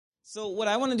So what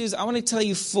I want to do is I want to tell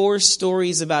you 4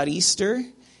 stories about Easter.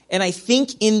 And I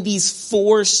think in these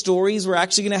 4 stories, we're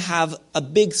actually going to have a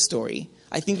big story.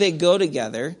 I think they go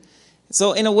together.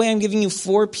 So in a way, I'm giving you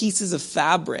 4 pieces of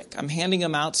fabric. I'm handing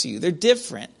them out to you. They're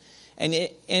different. And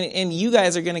you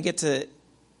guys are going to get to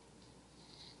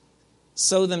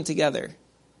sew them together.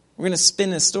 We're going to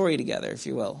spin a story together, if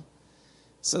you will.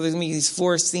 So there's going to be these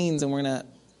 4 scenes, and we're going to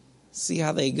see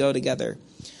how they go together.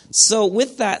 So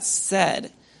with that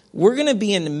said, we're going to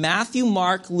be in Matthew,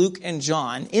 Mark, Luke, and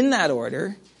John, in that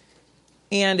order.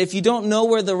 And if you don't know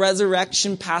where the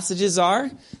resurrection passages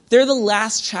are, they're the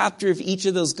last chapter of each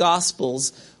of those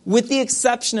Gospels, with the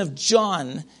exception of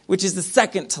John, which is the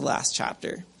second to last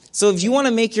chapter. So if you want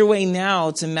to make your way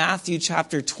now to Matthew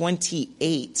chapter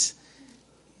 28,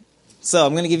 so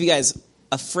I'm going to give you guys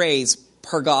a phrase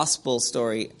per Gospel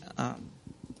story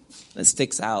that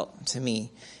sticks out to me.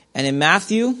 And in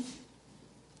Matthew,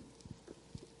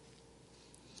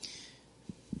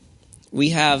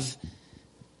 we have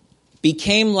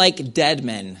became like dead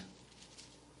men.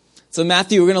 So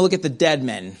Matthew, we're going to look at the dead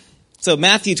men. So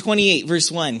Matthew 28, verse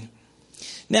 1.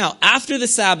 Now, after the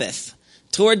Sabbath,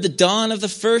 toward the dawn of the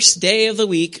first day of the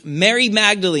week, Mary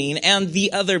Magdalene and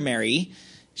the other Mary,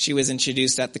 she was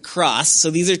introduced at the cross.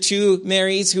 So these are 2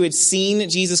 Marys who had seen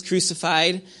Jesus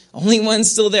crucified. Only one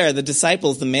still there. The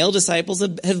disciples, the male disciples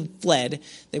have fled.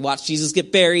 They watched Jesus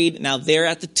get buried. Now they're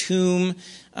at the tomb.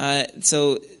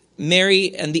 So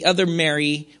Mary and the other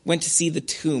Mary went to see the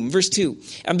tomb. Verse 2,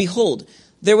 and behold,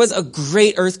 there was a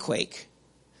great earthquake.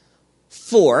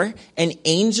 For an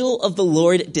angel of the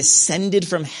Lord descended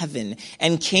from heaven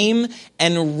and came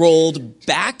and rolled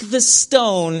back the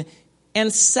stone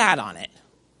and sat on it.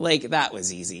 Like, that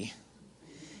was easy.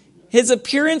 His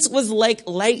appearance was like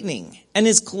lightning, and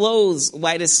his clothes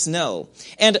white as snow.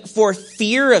 And for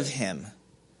fear of him,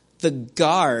 the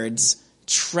guards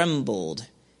trembled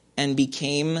and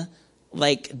became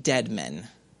like dead men.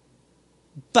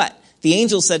 But the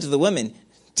angel said to the women,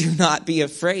 do not be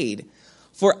afraid,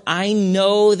 for I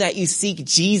know that you seek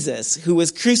Jesus who was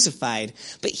crucified,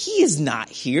 but he is not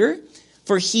here,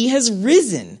 for he has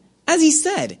risen, as he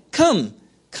said. Come,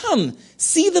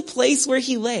 see the place where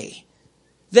he lay.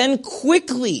 Then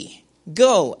quickly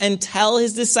go and tell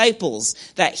his disciples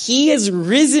that he has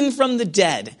risen from the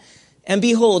dead. And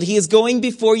behold, he is going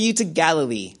before you to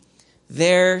Galilee.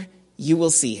 There you will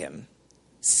see him.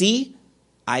 See,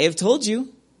 I have told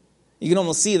you. You can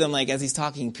almost see them like as he's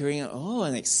talking, peering out. Oh,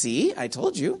 and like, see, I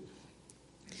told you.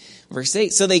 Verse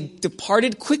 8, so they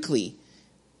departed quickly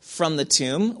from the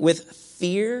tomb with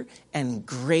fear and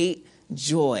great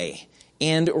joy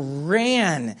and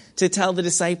ran to tell the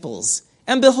disciples.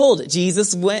 And behold,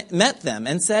 Jesus met them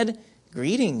and said,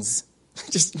 greetings.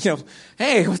 Just,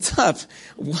 hey, what's up?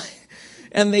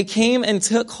 And they came and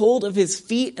took hold of his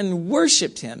feet and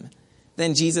worshiped him.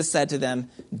 Then Jesus said to them,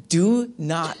 do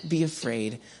not be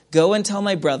afraid. Go and tell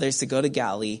my brothers to go to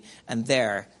Galilee, and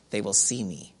there they will see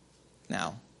me.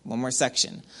 Now, one more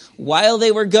section. While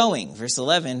they were going, verse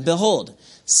 11, behold,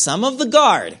 some of the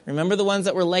guard, remember the ones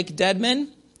that were like dead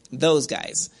men? Those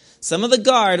guys. Some of the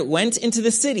guard went into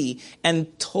the city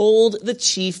and told the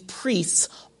chief priests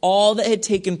all that had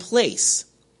taken place.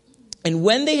 And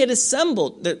when they had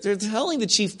assembled, they're telling the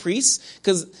chief priests,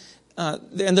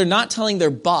 and they're not telling their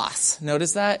boss.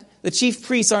 Notice that? The chief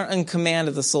priests aren't in command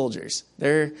of the soldiers.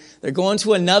 They're going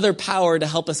to another power to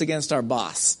help us against our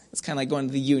boss. It's kind of like going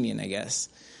to the union, I guess.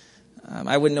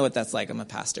 I wouldn't know what that's like. I'm a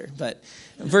pastor. But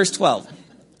verse 12.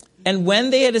 And when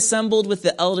they had assembled with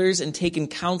the elders and taken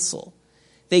counsel,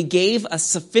 they gave a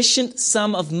sufficient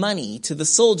sum of money to the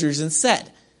soldiers and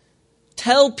said,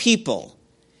 tell people,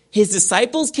 his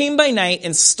disciples came by night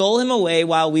and stole him away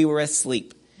while we were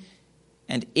asleep.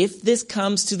 And if this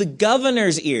comes to the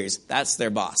governor's ears, that's their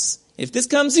boss. If this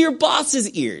comes to your boss's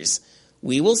ears,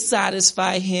 we will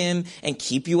satisfy him and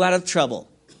keep you out of trouble.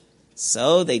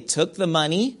 So they took the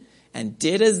money and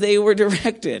did as they were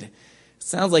directed.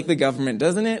 Sounds like the government,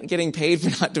 doesn't it? Getting paid for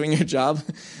not doing your job.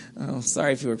 Oh,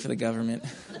 sorry if you work for the government.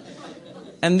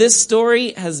 And this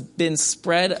story has been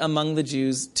spread among the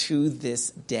Jews to this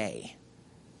day.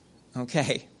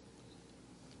 Okay.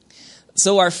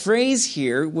 So our phrase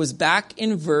here was back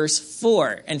in verse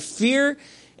 4. And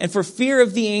for fear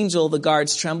of the angel, the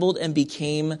guards trembled and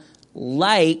became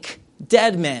like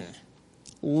dead men.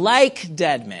 Like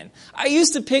dead men. I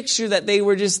used to picture that they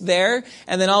were just there,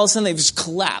 and then all of a sudden they just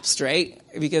collapsed, right?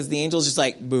 Because the angel's just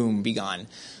like, boom, be gone.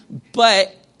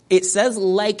 But it says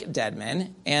like dead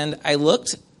men, and I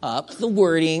looked up the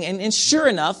wording, and sure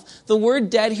enough, the word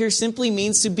dead here simply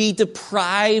means to be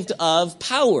deprived of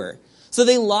power. So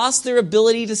they lost their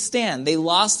ability to stand. They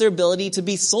lost their ability to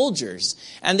be soldiers.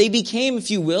 And they became,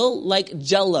 if you will, like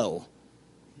Jell-O.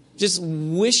 Just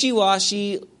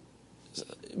wishy-washy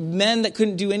men that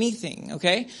couldn't do anything,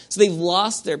 okay? So they've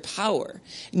lost their power.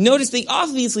 Notice they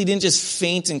obviously didn't just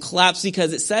faint and collapse,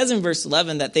 because it says in verse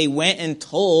 11 that they went and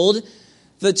told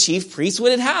the chief priests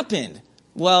what had happened.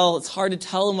 Well, it's hard to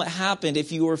tell them what happened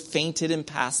if you were fainted and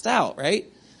passed out, right?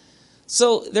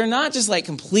 So they're not just like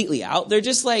completely out. They're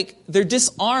just like, they're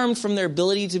disarmed from their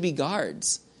ability to be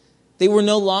guards. They were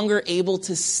no longer able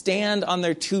to stand on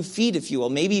their 2 feet, if you will,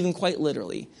 maybe even quite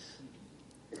literally.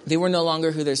 They were no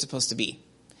longer who they're supposed to be.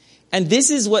 And this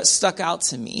is what stuck out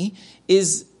to me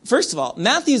is, first of all,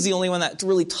 Matthew's the only one that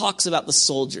really talks about the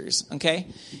soldiers, okay?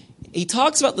 He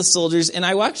talks about the soldiers, and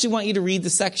I actually want you to read the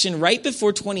section right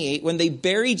before 28 when they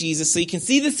bury Jesus, so you can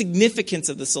see the significance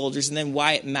of the soldiers and then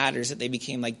why it matters that they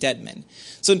became like dead men.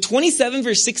 So in 27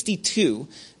 verse 62,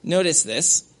 notice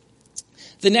this.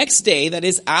 The next day, that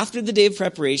is after the day of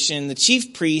preparation, the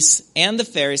chief priests and the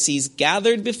Pharisees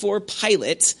gathered before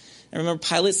Pilate. And remember,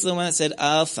 Pilate's the one that said,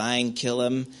 "Oh, fine, kill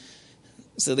him."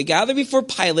 So they gathered before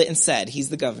Pilate and said, he's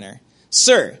the governor,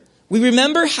 "Sir, we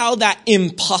remember how that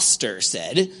impostor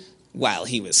said, while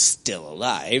he was still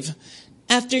alive,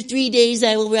 'After 3 days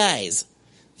I will rise.'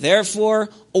 Therefore,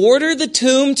 order the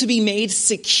tomb to be made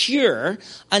secure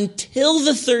until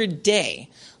the 3rd day,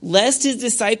 lest his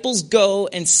disciples go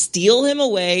and steal him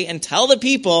away and tell the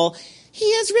people,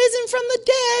 'He has risen from the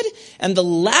dead,' and the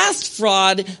last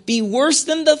fraud be worse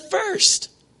than the first."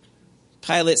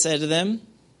 Pilate said to them,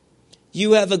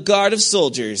 "You have a guard of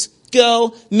soldiers.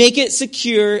 Go, make it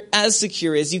secure as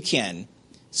you can."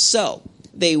 So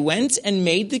they went and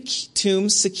made the tomb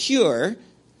secure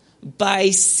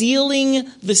by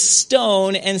sealing the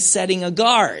stone and setting a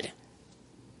guard.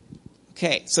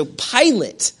 Okay, so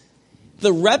Pilate,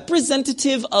 the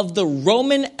representative of the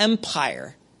Roman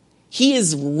Empire, he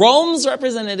is Rome's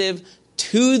representative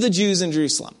to the Jews in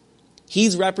Jerusalem.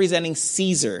 He's representing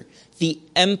Caesar, the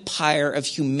empire of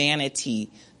humanity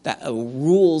that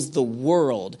rules the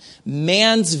world.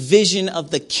 Man's vision of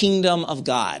the kingdom of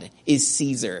God is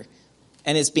Caesar.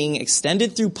 And it's being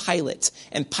extended through Pilate.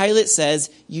 And Pilate says,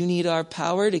 "You need our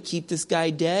power to keep this guy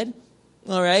dead?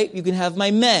 All right, you can have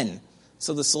my men."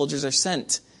 So the soldiers are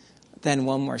sent. Then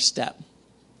one more step.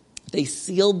 They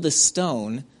sealed the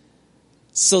stone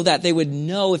so that they would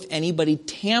know if anybody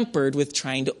tampered with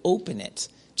trying to open it.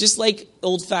 Just like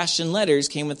old-fashioned letters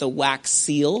came with a wax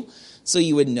seal, so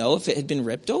you would know if it had been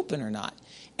ripped open or not.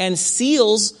 And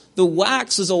seals, the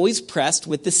wax was always pressed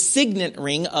with the signet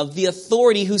ring of the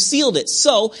authority who sealed it.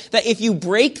 So that if you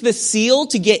break the seal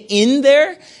to get in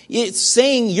there, it's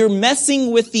saying you're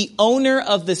messing with the owner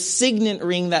of the signet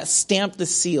ring that stamped the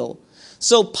seal.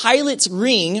 So Pilate's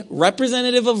ring,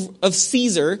 representative of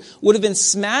Caesar, would have been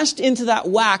smashed into that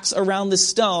wax around the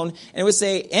stone, and it would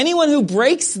say, anyone who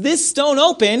breaks this stone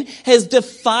open has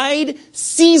defied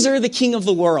Caesar, the king of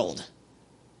the world.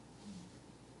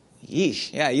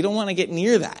 Yeesh, yeah, you don't want to get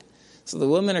near that. So the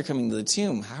women are coming to the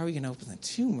tomb. How are we going to open the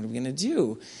tomb? What are we going to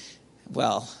do?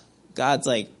 Well, God's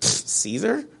like,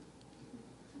 Caesar?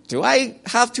 Do I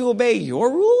have to obey your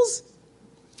rules?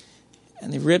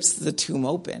 And he rips the tomb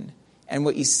open. And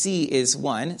what you see is,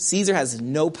 one, Caesar has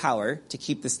no power to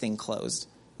keep this thing closed.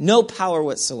 No power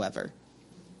whatsoever.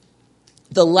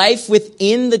 The life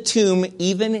within the tomb,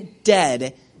 even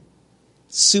dead,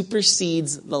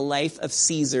 supersedes the life of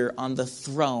Caesar on the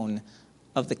throne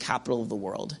of the capital of the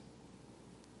world.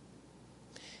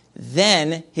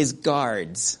 Then his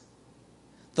guards,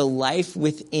 the life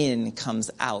within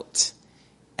comes out,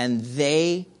 and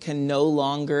they can no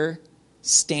longer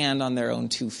stand on their own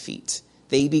 2 feet.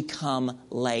 They become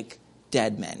like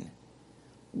dead men.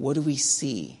 What do we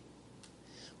see?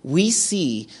 We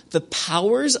see the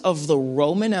powers of the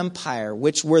Roman Empire,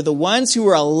 which were the ones who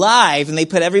were alive, and they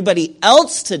put everybody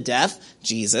else to death,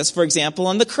 Jesus, for example,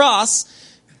 on the cross.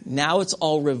 Now it's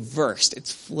all reversed.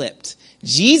 It's flipped.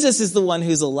 Jesus is the one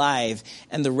who's alive,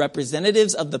 and the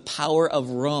representatives of the power of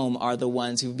Rome are the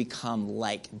ones who become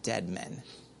like dead men.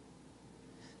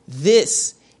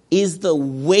 This is the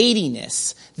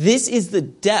weightiness. This is the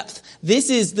depth. This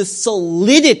is the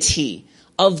solidity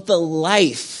of the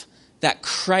life that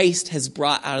Christ has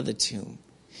brought out of the tomb.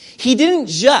 He didn't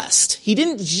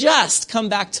just come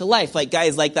back to life. Like,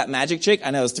 guys, like that magic trick. I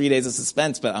know it was 3 days of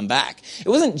suspense, but I'm back. It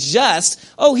wasn't just,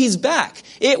 oh, he's back.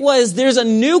 It was, there's a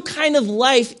new kind of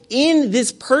life in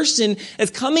this person that's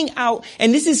coming out.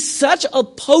 And this is such a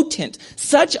potent,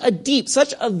 such a deep,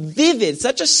 such a vivid,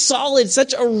 such a solid,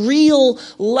 such a real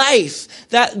life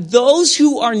that those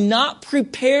who are not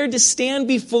prepared to stand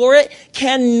before it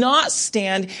cannot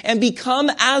stand and become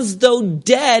as though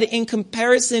dead in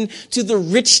comparison to the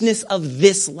richness of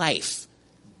this life.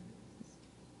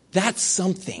 That's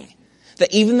something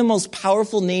that even the most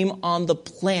powerful name on the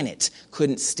planet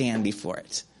couldn't stand before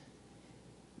it.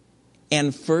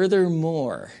 And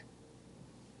furthermore,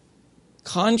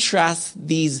 contrast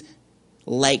these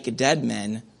like dead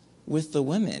men with the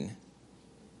women.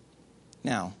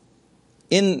 Now,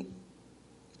 in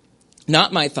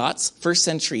not my thoughts, first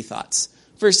century thoughts.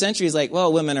 First century is like,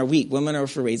 well, women are weak. Women are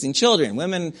for raising children.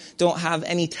 Women don't have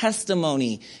any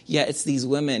testimony. Yet it's these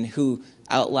women who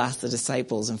outlast the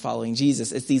disciples in following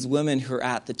Jesus. It's these women who are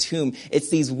at the tomb. It's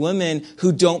these women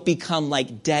who don't become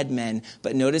like dead men.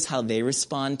 But notice how they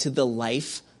respond to the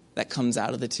life that comes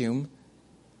out of the tomb.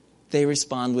 They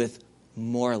respond with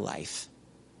more life.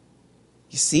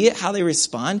 You see it, how they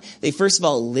respond? They first of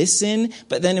all listen,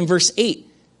 but then in verse 8,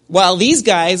 while these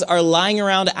guys are lying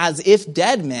around as if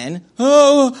dead men,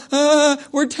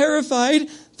 we're terrified,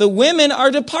 the women are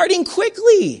departing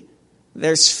quickly.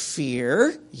 There's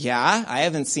fear. Yeah, I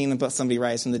haven't seen somebody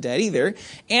rise from the dead either.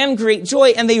 And great joy.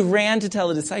 And they ran to tell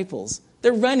the disciples.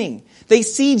 They're running. They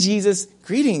see Jesus,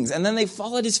 greetings, and then they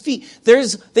fall at his feet.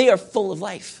 They are full of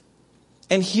life.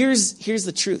 And here's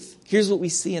the truth. Here's what we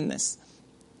see in this.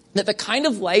 That the kind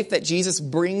of life that Jesus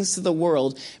brings to the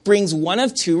world brings one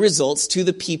of two results to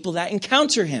the people that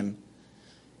encounter him.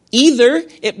 Either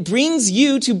it brings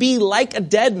you to be like a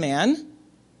dead man,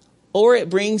 or it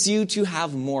brings you to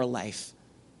have more life.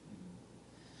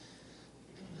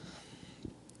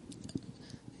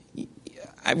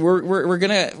 I'm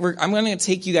going to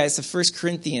take you guys to 1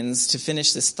 Corinthians to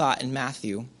finish this thought in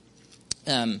Matthew.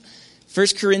 1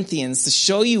 Corinthians, to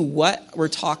show you what we're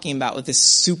talking about with this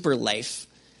super life.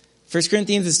 1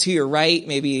 Corinthians is to your right,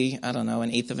 maybe, I don't know,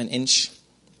 1/8 of an inch.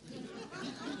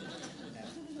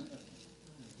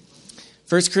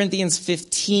 1 Corinthians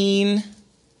 15,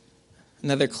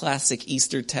 another classic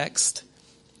Easter text.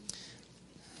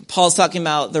 Paul's talking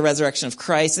about the resurrection of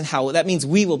Christ and how that means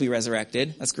we will be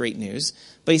resurrected. That's great news.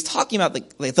 But he's talking about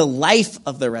the life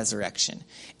of the resurrection.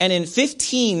 And in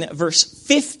 15, verse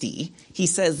 50, he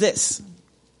says this.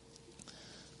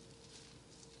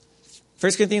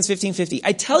 1 Corinthians 15:50.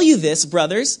 I tell you this,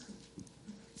 brothers,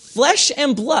 flesh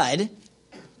and blood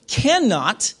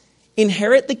cannot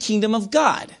inherit the kingdom of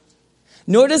God,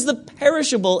 nor does the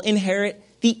perishable inherit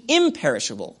the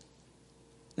imperishable.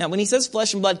 Now, when he says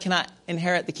flesh and blood cannot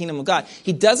inherit the kingdom of God,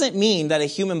 he doesn't mean that a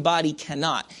human body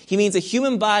cannot. He means a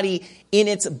human body in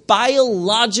its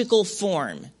biological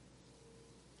form.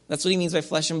 That's what he means by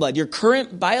flesh and blood. Your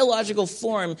current biological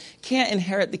form can't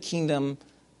inherit the kingdom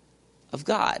of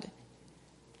God.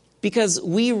 Because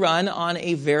we run on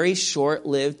a very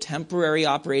short-lived, temporary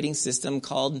operating system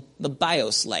called the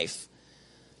bios life.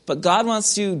 But God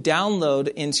wants to download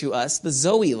into us the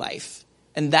Zoe life.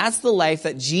 And that's the life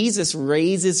that Jesus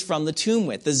raises from the tomb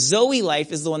with. The Zoe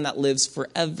life is the one that lives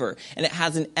forever. And it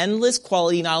has an endless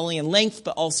quality, not only in length,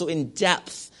 but also in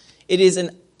depth. It is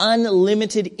an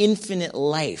unlimited, infinite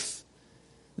life.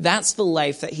 That's the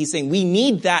life that he's saying. We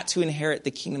need that to inherit the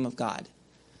kingdom of God.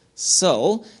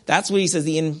 So, that's what he says,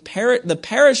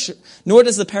 nor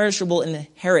does the perishable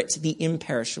inherit the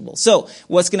imperishable. So,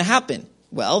 what's going to happen?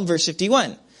 Well, verse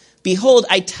 51. Behold,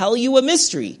 I tell you a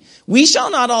mystery. We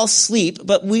shall not all sleep,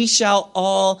 but we shall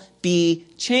all be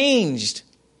changed.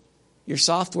 Your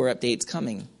software update's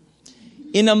coming.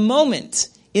 In a moment,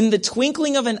 in the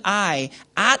twinkling of an eye,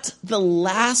 at the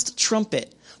last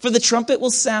trumpet. For the trumpet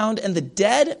will sound, and the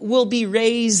dead will be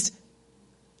raised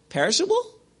perishable?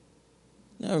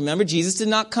 Now, remember, Jesus did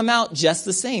not come out just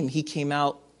the same. He came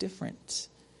out different.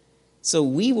 So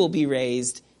we will be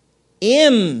raised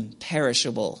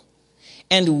imperishable,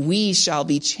 and we shall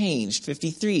be changed.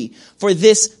 53. For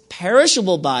this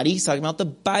perishable body, he's talking about the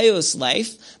bios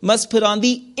life, must put on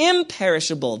the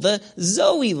imperishable, the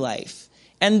Zoe life.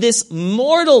 And this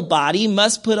mortal body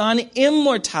must put on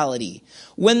immortality.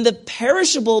 When the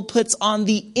perishable puts on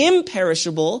the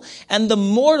imperishable, and the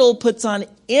mortal puts on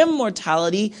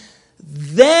immortality,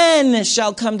 then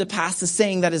shall come to pass the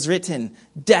saying that is written,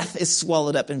 death is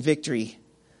swallowed up in victory.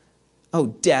 O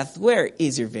death, where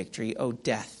is your victory? O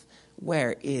death,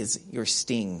 where is your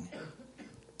sting?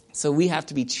 So we have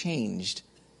to be changed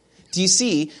Do you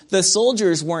see? The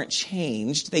soldiers weren't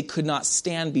changed. They could not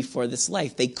stand before this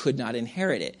life. They could not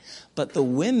inherit it. But the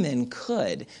women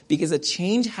could, because a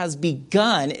change has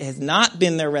begun. It has not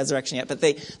been their resurrection yet, but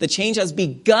the change has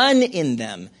begun in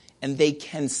them. And they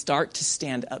can start to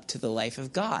stand up to the life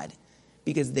of God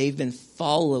because they've been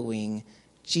following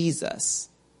Jesus.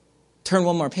 Turn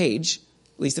one more page,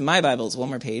 at least in my Bible, it's one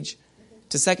more page,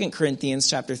 to 2 Corinthians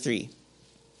chapter 3.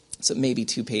 So maybe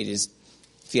 2 pages.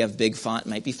 If you have big font, it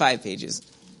might be 5 pages.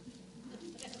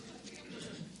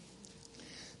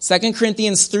 2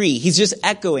 Corinthians 3, he's just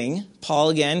echoing, Paul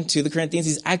again, to the Corinthians,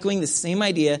 he's echoing the same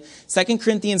idea. 2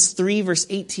 Corinthians 3, verse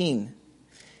 18.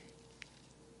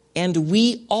 And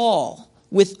we all,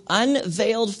 with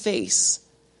unveiled face,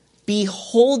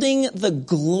 beholding the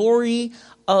glory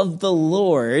of the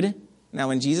Lord. Now,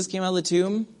 when Jesus came out of the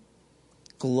tomb,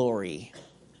 glory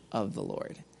of the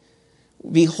Lord.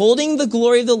 Beholding the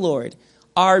glory of the Lord,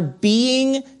 are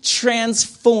being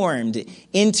transformed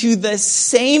into the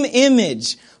same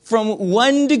image from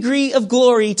one degree of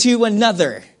glory to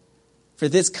another. For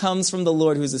this comes from the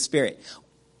Lord who is the Spirit.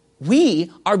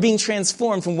 We are being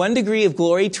transformed from one degree of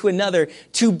glory to another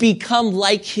to become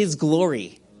like his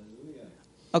glory.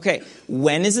 Okay,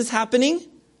 when is this happening?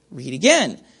 Read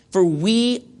again. For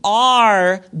we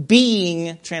are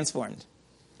being transformed.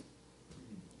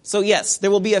 So yes,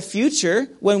 there will be a future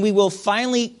when we will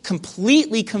finally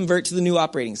completely convert to the new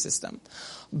operating system.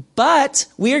 But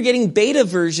we are getting beta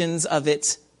versions of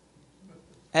it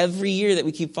every year that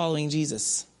we keep following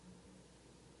Jesus.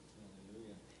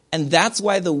 And that's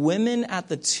why the women at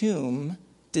the tomb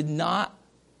did not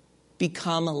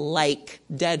become like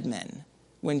dead men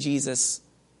when Jesus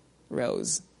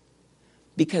rose.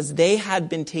 Because they had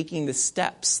been taking the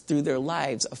steps through their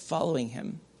lives of following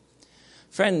him.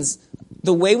 Friends,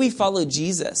 the way we follow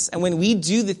Jesus, and when we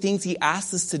do the things he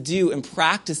asks us to do and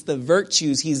practice the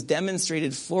virtues he's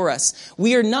demonstrated for us,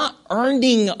 we are not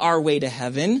earning our way to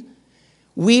heaven.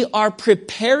 We are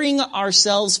preparing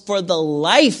ourselves for the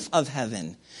life of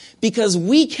heaven because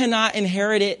we cannot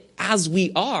inherit it as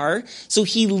we are. So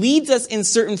he leads us in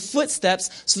certain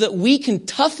footsteps so that we can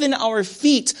toughen our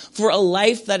feet for a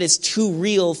life that is too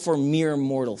real for mere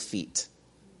mortal feet.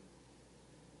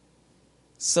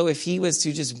 So if he was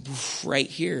to just right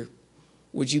here,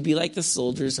 would you be like the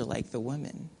soldiers or like the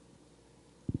women?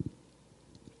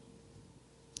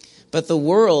 But the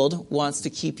world wants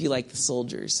to keep you like the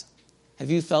soldiers.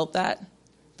 Have you felt that?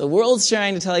 The world's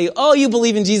trying to tell you, oh, you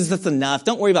believe in Jesus, that's enough.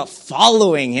 Don't worry about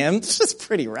following him. It's just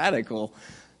pretty radical.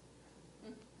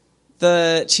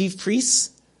 The chief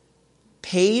priests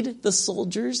paid the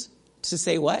soldiers to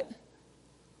say what?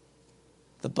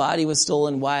 The body was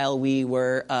stolen while we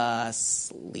were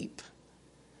asleep.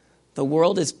 The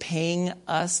world is paying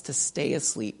us to stay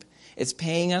asleep. It's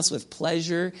paying us with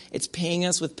pleasure. It's paying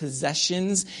us with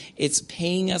possessions. It's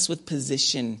paying us with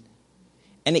position.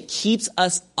 And it keeps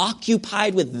us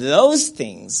occupied with those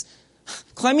things.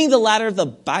 Climbing the ladder of the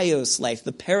bios life,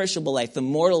 the perishable life, the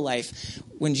mortal life.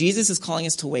 When Jesus is calling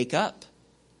us to wake up,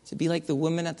 to be like the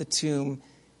woman at the tomb,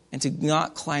 and to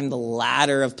not climb the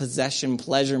ladder of possession,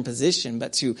 pleasure, and position,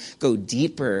 but to go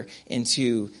deeper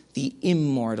into the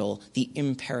immortal, the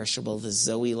imperishable, the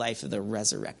Zoe life of the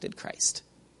resurrected Christ.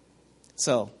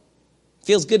 So,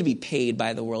 feels good to be paid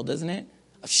by the world, doesn't it?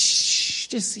 Shh,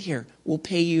 just here. We'll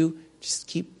pay you. Just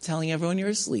keep telling everyone you're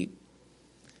asleep.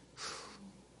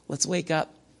 Let's wake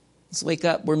up. Let's wake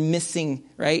up. We're missing,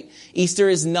 right? Easter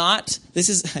is not, I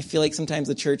feel like sometimes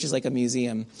the church is like a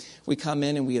museum. We come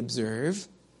in and we observe.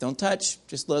 Don't touch.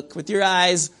 Just look with your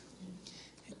eyes.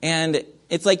 And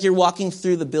it's like you're walking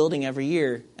through the building every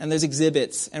year, and there's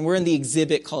exhibits, and we're in the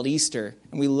exhibit called Easter.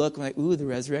 And we look like, ooh, the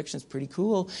resurrection is pretty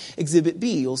cool. Exhibit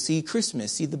B, you'll see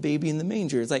Christmas, see the baby in the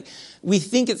manger. It's like we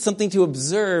think it's something to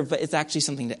observe, but it's actually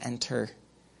something to enter.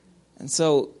 And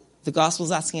so the gospel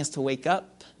is asking us to wake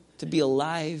up, to be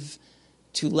alive,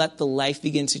 to let the life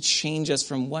begin to change us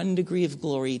from one degree of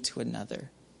glory to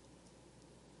another.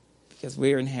 Because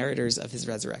we are inheritors of his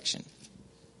resurrection.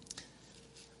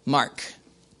 Mark.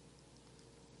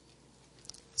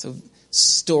 So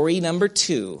story number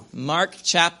 2. Mark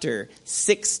chapter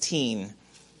 16.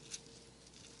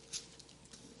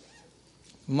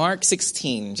 Mark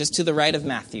 16, just to the right of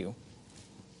Matthew.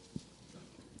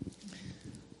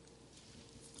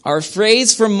 Our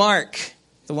phrase for Mark,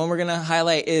 the one we're going to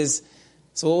highlight is,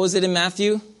 so what was it in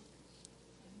Matthew?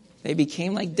 They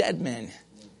became like dead men.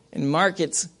 In Mark,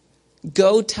 it's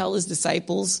go tell his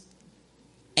disciples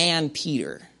and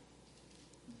Peter.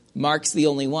 Mark's the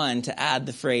only one to add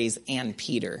the phrase and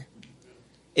Peter.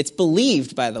 It's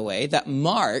believed, by the way, that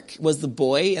Mark was the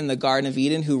boy in the Garden of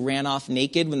Eden who ran off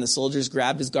naked when the soldiers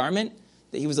grabbed his garment.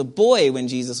 that he was a boy when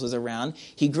Jesus was around.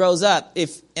 He grows up,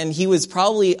 and he was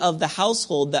probably of the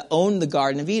household that owned the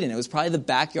Garden of Eden. It was probably the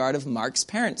backyard of Mark's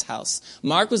parents' house.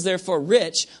 Mark was therefore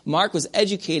rich. Mark was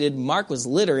educated. Mark was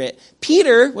literate.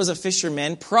 Peter was a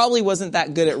fisherman, probably wasn't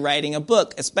that good at writing a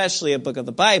book, especially a book of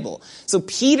the Bible. So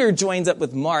Peter joins up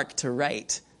with Mark to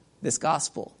write this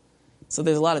gospel. So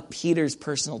there's a lot of Peter's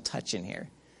personal touch in here.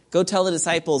 Go tell the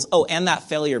disciples, and that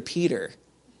failure Peter.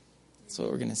 That's what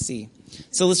we're going to see.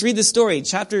 So let's read the story.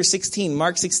 Chapter 16,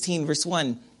 Mark 16, verse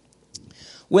 1.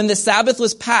 When the Sabbath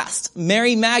was past,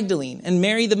 Mary Magdalene and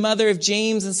Mary the mother of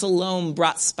James and Salome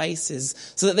brought spices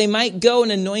so that they might go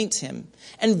and anoint him.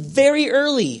 And very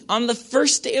early, on the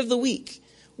first day of the week,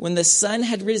 when the sun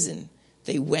had risen,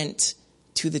 they went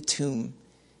to the tomb.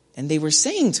 And they were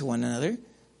saying to one another,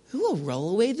 who will roll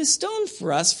away the stone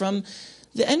for us from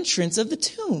the entrance of the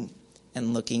tomb?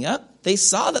 And looking up, they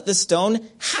saw that the stone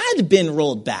had been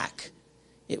rolled back.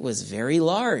 It was very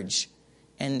large.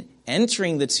 And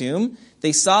entering the tomb,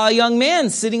 they saw a young man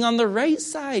sitting on the right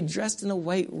side, dressed in a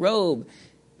white robe.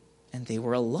 And they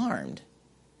were alarmed.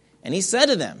 And he said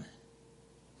to them,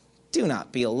 do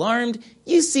not be alarmed.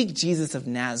 You seek Jesus of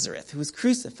Nazareth, who was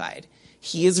crucified.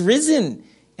 He is risen,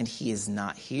 and he is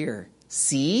not here.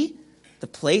 See the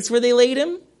place where they laid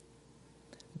him?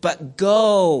 But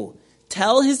go,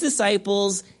 tell his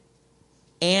disciples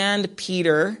and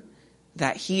Peter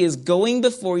that he is going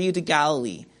before you to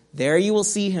Galilee. There you will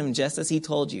see him just as he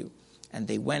told you. And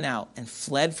they went out and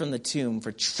fled from the tomb,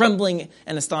 for trembling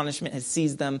and astonishment had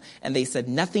seized them. And they said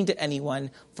nothing to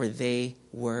anyone, for they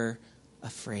were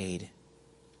afraid.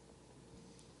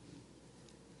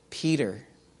 Peter's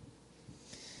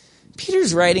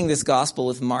writing this gospel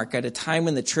with Mark at a time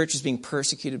when the church is being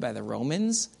persecuted by the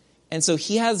Romans. And so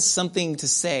he has something to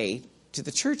say to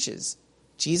the churches.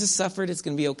 Jesus suffered, it's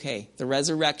going to be okay. The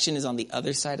resurrection is on the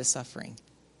other side of suffering.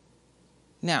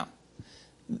 Now,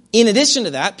 in addition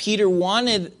to that, Peter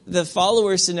wanted the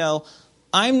followers to know,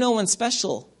 I'm no one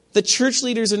special. The church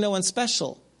leaders are no one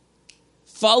special.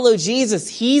 Follow Jesus.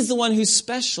 He's the one who's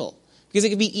special. Because it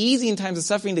can be easy in times of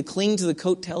suffering to cling to the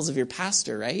coattails of your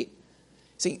pastor, right?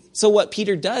 See, so what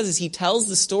Peter does is he tells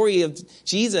the story of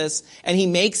Jesus, and he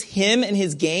makes him and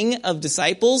his gang of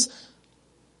disciples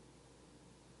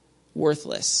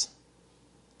worthless.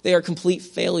 They are complete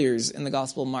failures in the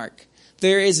Gospel of Mark.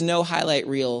 There is no highlight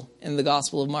reel in the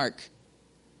Gospel of Mark.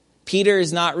 Peter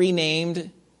is not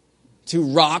renamed to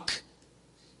Rock.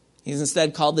 He's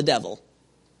instead called the devil.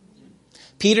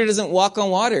 Peter doesn't walk on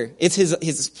water. It's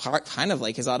his part, kind of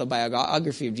like his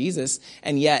autobiography of Jesus.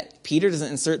 And yet, Peter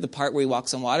doesn't insert the part where he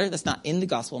walks on water. That's not in the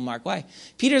Gospel of Mark. Why?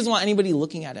 Peter doesn't want anybody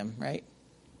looking at him, right?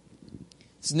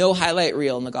 There's no highlight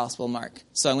reel in the Gospel of Mark.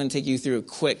 So I'm going to take you through a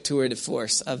quick tour de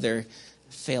force of their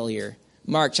failure.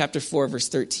 Mark chapter 4, verse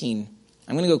 13.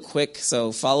 I'm going to go quick,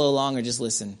 so follow along or just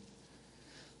listen.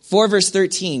 4 verse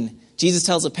 13, Jesus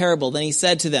tells a parable. Then he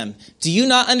said to them, do you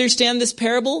not understand this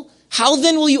parable? How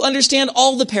then will you understand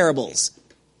all the parables?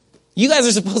 You guys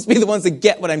are supposed to be the ones that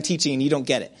get what I'm teaching, and you don't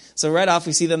get it. So right off,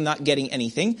 we see them not getting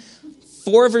anything.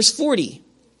 4 verse 40,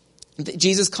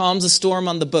 Jesus calms a storm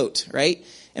on the boat, right?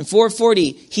 And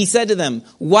 4:40, he said to them,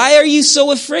 why are you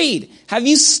so afraid? Have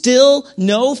you still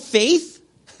no faith?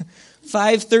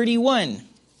 5:31.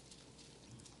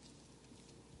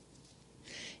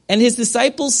 And his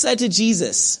disciples said to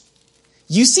Jesus,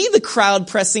 you see the crowd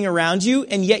pressing around you,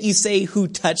 and yet you say, who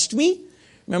touched me?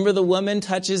 Remember the woman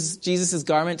touches Jesus'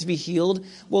 garment to be healed?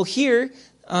 Well, here,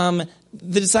 the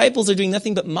disciples are doing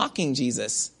nothing but mocking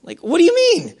Jesus. Like, what do you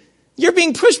mean? You're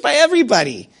being pushed by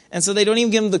everybody. And so they don't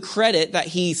even give him the credit that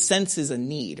he senses a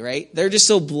need, right? They're just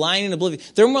so blind and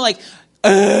oblivious. They're more like,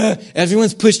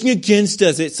 everyone's pushing against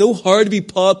us. It's so hard to be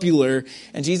popular.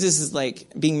 And Jesus is like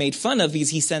being made fun of because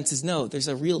he senses, no, there's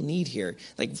a real need here.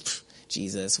 Like,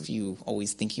 Jesus, you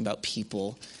always thinking about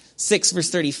people. 6 verse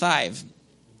 35.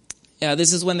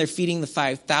 This is when they're feeding the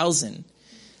 5,000.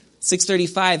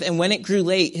 6:35. And when it grew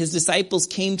late, his disciples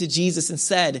came to Jesus and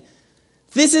said,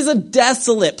 this is a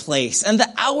desolate place, and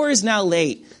the hour is now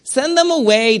late. Send them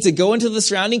away to go into the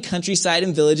surrounding countryside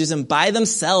and villages and buy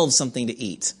themselves something to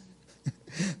eat.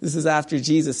 This is after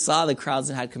Jesus saw the crowds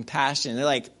and had compassion. They're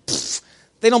like,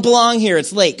 they don't belong here.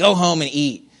 It's late. Go home and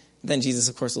eat. Then Jesus,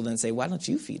 of course, will then say, why don't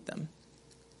you feed them?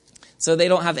 So they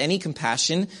don't have any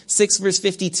compassion. 6 verse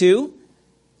 52.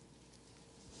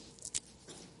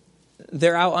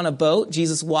 They're out on a boat.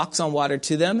 Jesus walks on water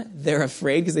to them. They're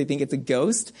afraid because they think it's a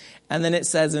ghost. And then it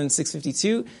says in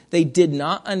 6:52, they did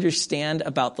not understand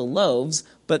about the loaves,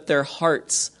 but their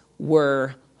hearts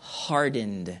were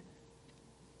hardened.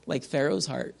 Like Pharaoh's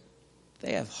heart.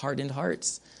 They have hardened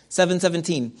hearts.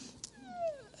 7:17.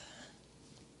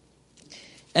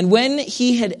 And when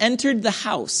he had entered the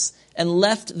house and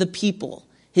left the people,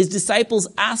 his disciples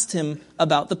asked him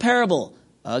about the parable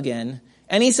again.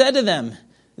 And he said to them,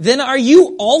 then are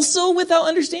you also without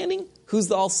understanding? Who's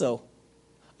the also?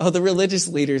 Oh, the religious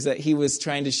leaders that he was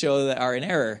trying to show that are in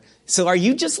error. So are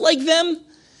you just like them?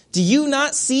 Do you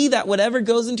not see that whatever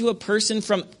goes into a person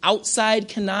from outside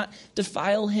cannot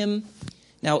defile him?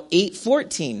 Now,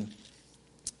 8:14.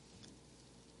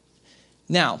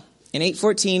 Now, in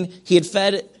 8:14, he had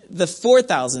fed the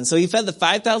 4,000. So he fed the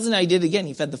 5,000. I did again.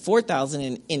 He fed the 4,000.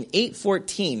 And in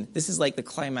 8:14, this is like the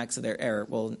climax of their error.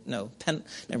 Well, no,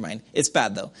 never mind. It's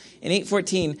bad though. In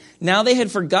 8:14, now they had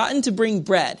forgotten to bring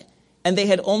bread, and they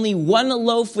had only one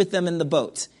loaf with them in the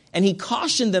boat. And he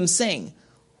cautioned them, saying,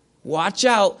 watch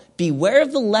out, beware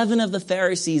of the leaven of the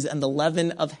Pharisees and the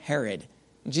leaven of Herod.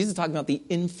 And Jesus is talking about the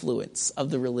influence of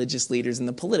the religious leaders and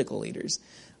the political leaders.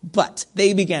 But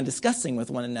they began discussing with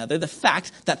one another the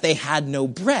fact that they had no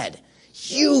bread.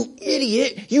 You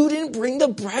idiot, you didn't bring the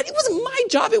bread. It wasn't my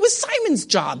job, it was Simon's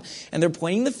job. And they're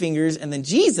pointing the fingers. And then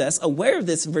Jesus, aware of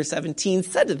this in verse 17,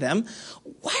 said to them,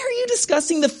 why are you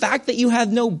discussing the fact that you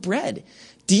have no bread?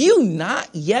 Do you not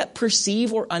yet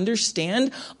perceive or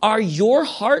understand? Are your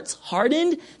hearts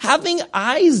hardened? Having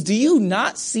eyes, do you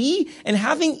not see? And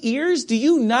having ears, do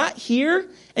you not hear?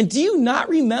 And do you not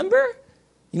remember?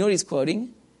 You know what he's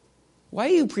quoting? Why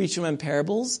do you preach them in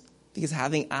parables? Because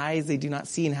having eyes they do not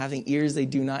see, and having ears they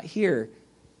do not hear.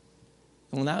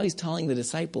 Well, now he's telling the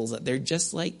disciples that they're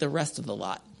just like the rest of the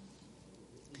lot.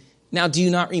 Now, do you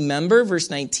not remember, verse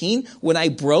 19, when I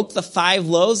broke the 5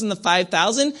 loaves and the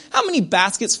 5,000? How many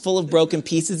baskets full of broken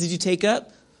pieces did you take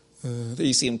up? There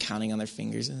you see them counting on their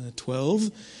fingers.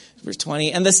 12. Verse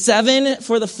 20. And the 7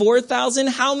 for the 4,000?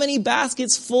 How many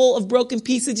baskets full of broken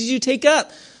pieces did you take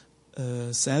up?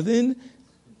 7.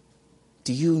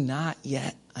 Do you not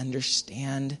yet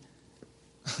understand?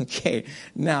 Okay,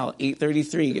 now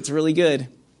 8:33. It's really good.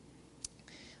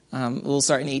 We'll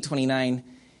start in 8:29.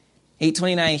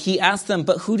 8:29, he asked them,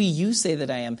 but who do you say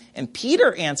that I am? And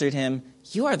Peter answered him,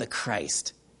 you are the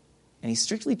Christ. And he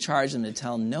strictly charged them to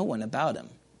tell no one about him.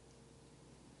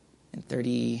 In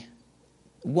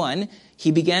 31,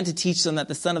 he began to teach them that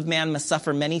the Son of Man must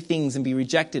suffer many things and be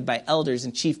rejected by elders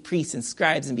and chief priests and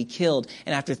scribes and be killed,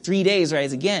 and after 3 days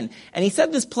rise again. And he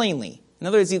said this plainly. In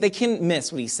other words, they couldn't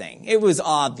miss what he's saying. It was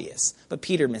obvious, but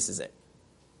Peter misses it.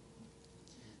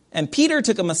 And Peter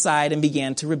took him aside and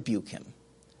began to rebuke him.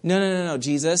 No,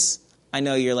 Jesus, I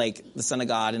know you're like the Son of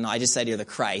God, and I just said you're the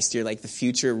Christ. You're like the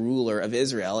future ruler of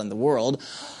Israel and the world.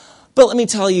 But let me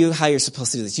tell you how you're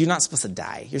supposed to do this. You're not supposed to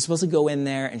die. You're supposed to go in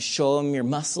there and show them your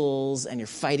muscles and your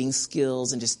fighting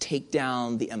skills and just take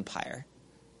down the empire.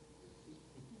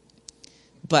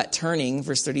 But turning,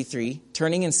 verse 33,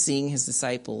 turning and seeing his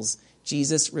disciples,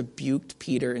 Jesus rebuked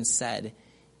Peter and said,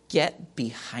 get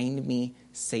behind me,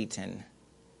 Satan.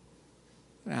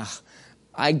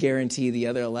 I guarantee the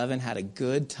other 11 had a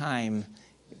good time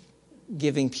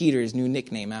giving Peter his new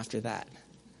nickname after that.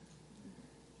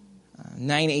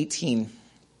 9:18,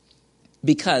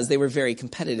 because they were very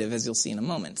competitive, as you'll see in a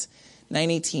moment.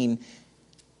 9:18,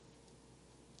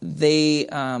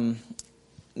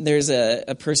 there's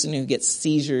a person who gets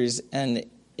seizures, and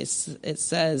it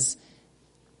says,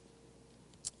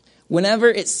 whenever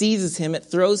it seizes him, it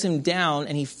throws him down,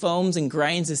 and he foams and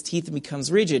grinds his teeth and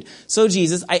becomes rigid. So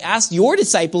Jesus, I asked your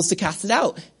disciples to cast it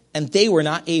out, and they were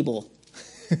not able.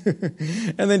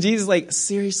 And then Jesus is like,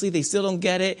 seriously, they still don't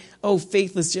get it? Oh,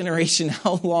 faithless generation,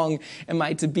 how long am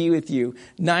I to be with you?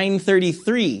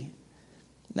 9:33.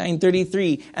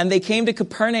 And they came to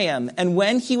Capernaum, and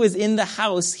when he was in the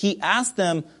house, he asked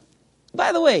them,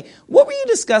 by the way, what were you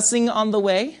discussing on the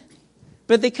way?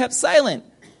 But they kept silent.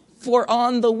 For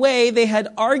on the way, they had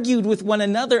argued with one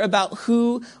another about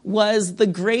who was the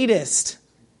greatest.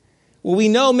 Well, we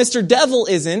know Mr. Devil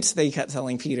isn't, they kept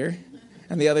telling Peter.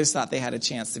 And the others thought they had a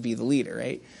chance to be the leader,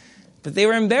 right? But they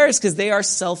were embarrassed because they are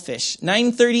selfish.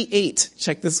 9:38.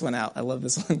 Check this one out. I love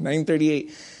this one.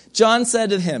 9:38. John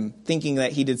said to him, thinking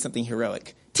that he did something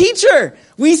heroic, Teacher,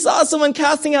 we saw someone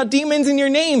casting out demons in your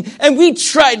name, and we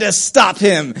tried to stop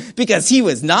him because he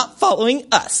was not following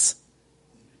us.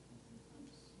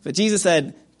 But Jesus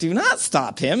said, do not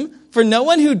stop him, for no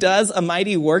one who does a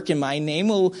mighty work in my name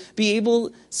will be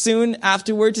able soon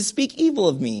afterward to speak evil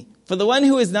of me. For the one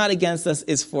who is not against us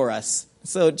is for us.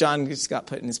 So John just got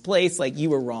put in his place, like you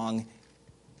were wrong.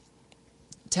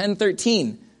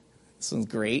 10:13. This one's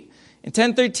great. In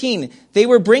 10:13, they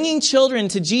were bringing children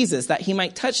to Jesus that he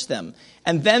might touch them.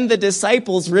 And then the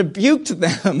disciples rebuked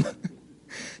them.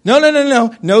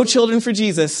 No children for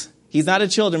Jesus. He's not a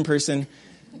children person.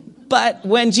 But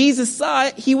when Jesus saw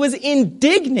it, he was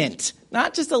indignant.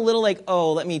 Not just a little like,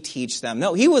 oh, let me teach them.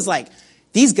 No, he was like,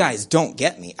 these guys don't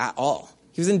get me at all.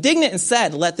 He was indignant and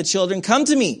said, let the children come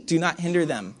to me. Do not hinder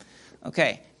them.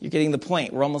 Okay, you're getting the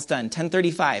point. We're almost done.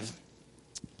 10:35.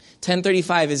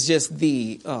 10:35 is just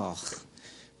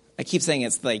I keep saying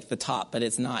it's like the top, but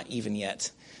it's not even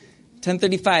yet.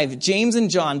 10:35, James and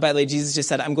John, by the way, Jesus just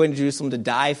said, I'm going to Jerusalem to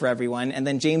die for everyone. And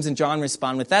then James and John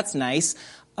respond with, that's nice.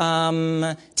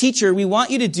 Teacher, we want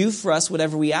you to do for us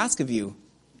whatever we ask of you.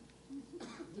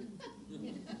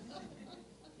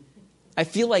 I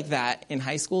feel like that in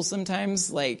high school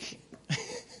sometimes, like,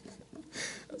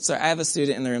 sorry, I have a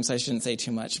student in the room, so I shouldn't say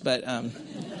too much, but,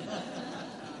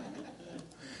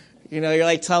 you're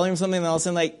like telling them something and all of a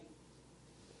sudden, like,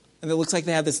 and it looks like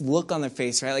they have this look on their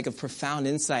face, right, like a profound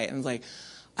insight, and it's like,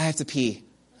 I have to pee.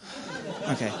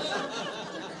 Okay.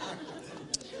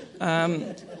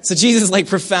 So Jesus is like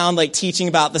profound, like teaching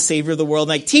about the Savior of the world.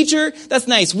 Like, teacher, that's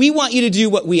nice. We want you to do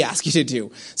what we ask you to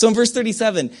do. So in verse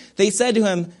 37, they said to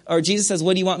him, or Jesus says,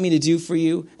 what do you want me to do for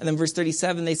you? And then verse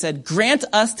 37, they said, grant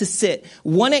us to sit,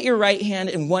 one at your right hand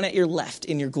and one at your left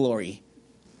in your glory.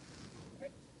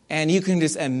 And you can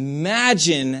just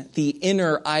imagine the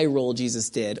inner eye roll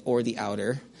Jesus did, or the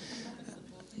outer,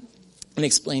 and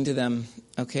explain to them,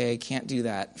 okay, I can't do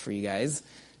that for you guys.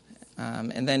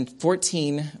 And then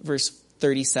 14, verse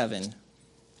 37.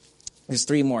 There's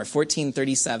three more.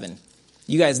 14:37.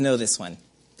 You guys know this one.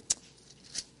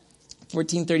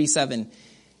 14:37.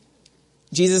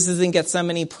 Jesus is in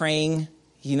Gethsemane praying.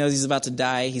 He knows he's about to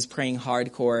die. He's praying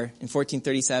hardcore. In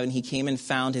 14:37, he came and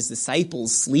found his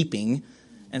disciples sleeping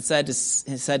and said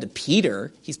to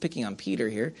Peter, he's picking on Peter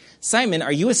here, Simon,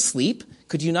 are you asleep?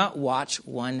 Could you not watch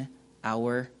 1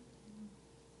 hour?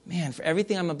 Man, for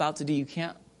everything I'm about to do, you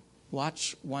can't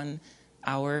watch 1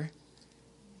 hour.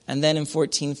 And then in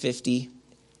 14:50,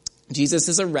 Jesus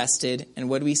is arrested. And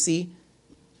what do we see?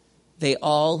 They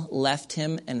all left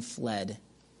him and fled.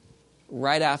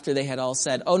 Right after they had all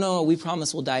said, oh, no, we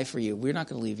promise we'll die for you. We're not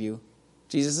going to leave you.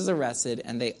 Jesus is arrested,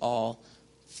 and they all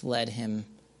left him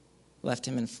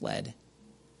and fled.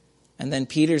 And then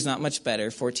Peter's not much better.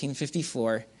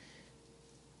 14:54.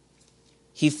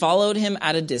 He followed him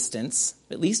at a distance.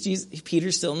 At least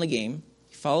Peter's still in the game.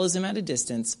 He follows him at a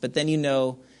distance. But then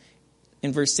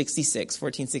in verse 66,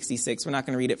 14:66, we're not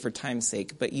going to read it for time's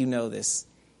sake, but you know this.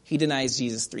 He denies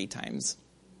Jesus 3 times.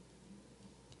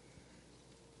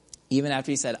 Even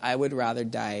after he said, I would rather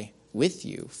die with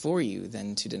you, for you,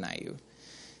 than to deny you.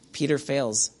 Peter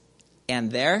fails.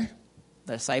 And there,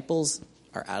 the disciples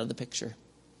are out of the picture.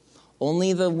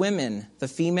 Only the women, the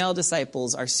female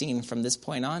disciples, are seen from this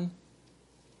point on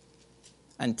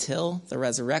until the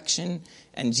resurrection.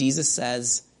 And Jesus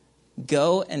says,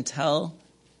 go and tell,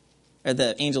 or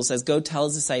the angel says, go tell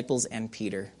his disciples and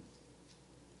Peter.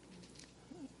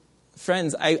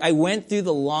 Friends, I went through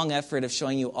the long effort of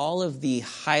showing you all of the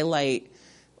highlight,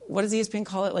 what does ESPN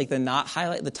call it? Like the not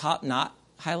highlight, the top not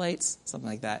highlights, something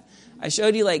like that. I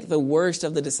showed you like the worst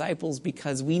of the disciples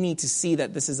because we need to see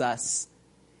that this is us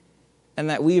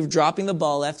and that we are dropping the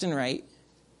ball left and right.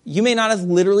 You may not have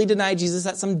literally denied Jesus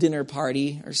at some dinner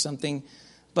party or something,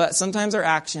 but sometimes our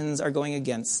actions are going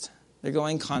against. They're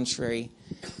going contrary.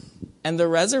 And the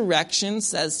resurrection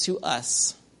says to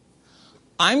us,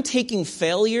 I'm taking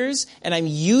failures and I'm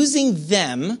using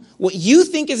them, what you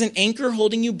think is an anchor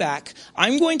holding you back,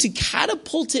 I'm going to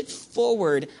catapult it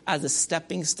forward as a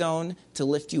stepping stone to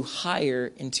lift you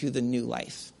higher into the new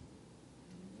life.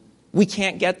 We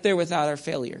can't get there without our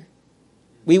failure.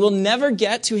 We will never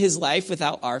get to his life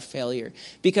without our failure.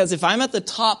 Because if I'm at the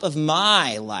top of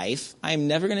my life, I'm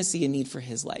never going to see a need for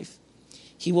his life.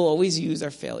 He will always use our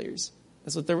failures.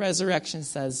 That's what the resurrection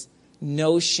says.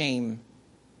 No shame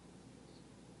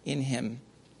in him.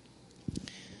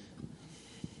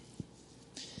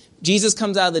 Jesus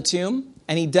comes out of the tomb,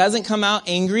 and he doesn't come out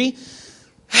angry.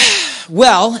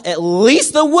 Well, at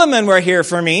least the women were here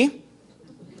for me.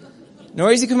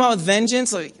 Nor does he come out with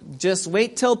vengeance. Like, just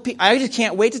wait till I just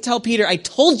can't wait to tell Peter, I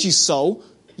told you so.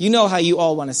 You know how you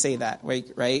all want to say that, right?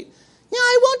 No,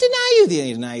 I won't deny you.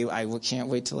 They deny you. I can't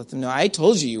wait to let them know. I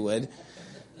told you you would.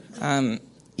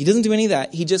 He doesn't do any of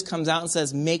that. He just comes out and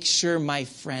says, make sure my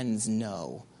friends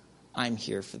know I'm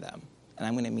here for them, and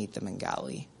I'm going to meet them in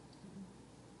Galilee.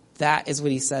 That is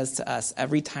what he says to us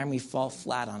every time we fall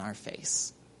flat on our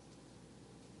face.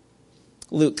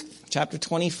 Luke chapter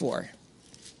 24.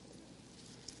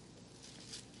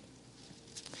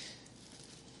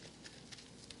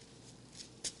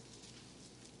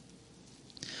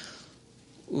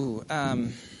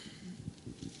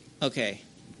 Okay.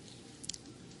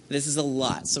 This is a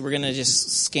lot, so we're going to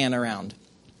just scan around.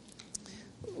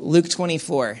 Luke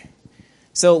 24.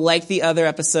 So like the other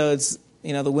episodes,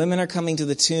 the women are coming to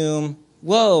the tomb.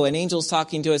 Whoa, an angel's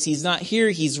talking to us. He's not here.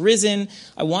 He's risen.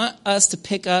 I want us to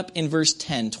pick up in verse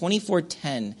 10,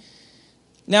 24:10.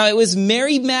 Now it was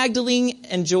Mary Magdalene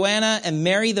and Joanna and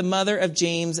Mary, the mother of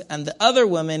James, and the other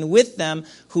women with them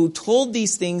who told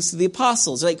these things to the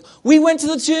apostles. Like, we went to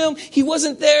the tomb. He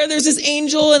wasn't there. There's this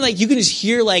angel. And you can just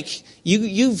hear,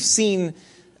 you've seen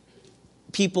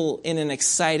people in an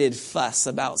excited fuss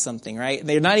about something, right?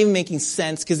 They're not even making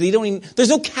sense because there's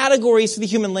no categories for the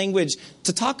human language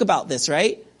to talk about this,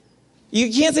 right?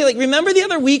 You can't say, remember the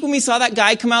other week when we saw that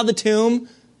guy come out of the tomb?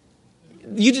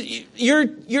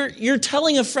 You're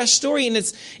telling a fresh story, and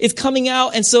it's coming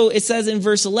out. And so it says in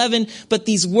verse 11, but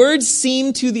these words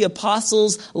seemed to the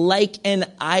apostles like an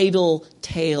idle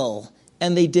tale,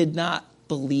 and they did not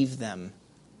believe them.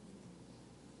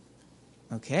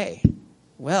 Okay,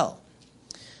 well,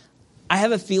 I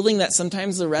have a feeling that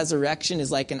sometimes the resurrection is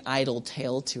like an idle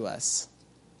tale to us.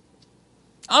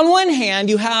 On one hand,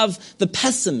 you have the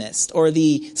pessimist or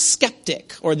the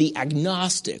skeptic or the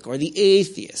agnostic or the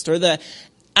atheist or the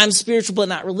I'm spiritual but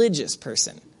not religious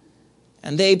person.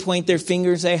 And they point their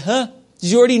finger and say,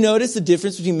 did you already notice the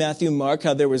difference between Matthew and Mark?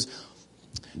 How there was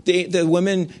the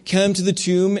women came to the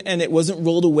tomb and it wasn't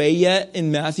rolled away yet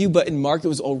in Matthew, but in Mark it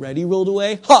was already rolled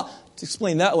away?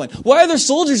 Explain that one. Why are there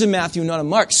soldiers in Matthew and not in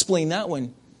Mark? Explain that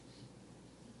one.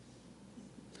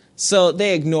 So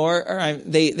they ignore, or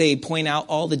they point out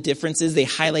all the differences. They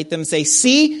highlight them and say,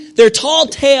 see, they're tall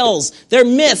tales. They're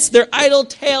myths. They're idle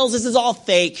tales. This is all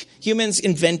fake. Humans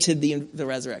invented the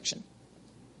resurrection.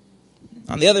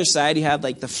 On the other side, you have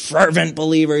the fervent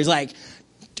believers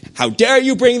how dare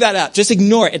you bring that up? Just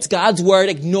ignore it. It's God's word.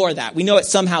 Ignore that. We know it's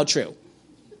somehow true.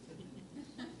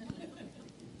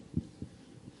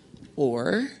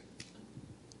 Or,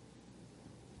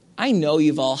 I know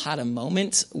you've all had a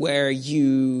moment where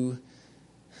you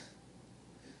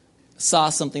saw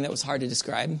something that was hard to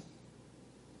describe.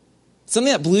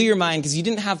 Something that blew your mind because you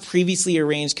didn't have previously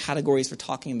arranged categories for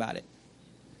talking about it.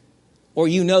 Or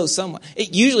someone.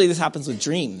 Usually this happens with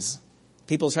dreams.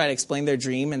 People try to explain their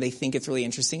dream and they think it's really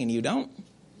interesting and you don't.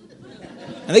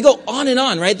 And they go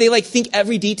on, right? They think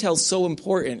every detail is so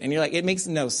important. And you're it makes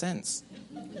no sense.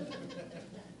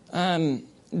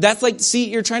 That's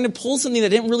you're trying to pull something that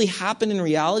didn't really happen in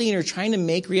reality and you're trying to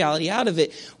make reality out of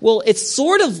it. Well, it's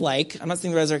sort of I'm not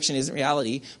saying the resurrection isn't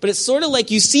reality, but it's sort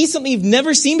of you see something you've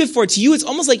never seen before. To you, it's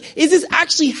almost is this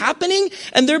actually happening?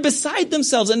 And they're beside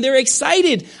themselves and they're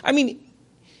excited. I mean,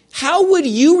 how would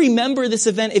you remember this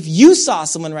event if you saw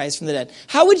someone rise from the dead?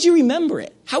 How would you remember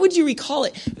it? How would you recall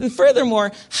it? And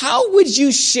furthermore, how would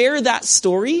you share that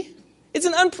story?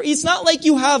 It's not like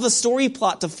you have a story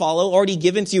plot to follow already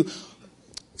given to you.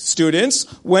 Students,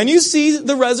 when you see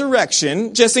the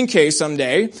resurrection, just in case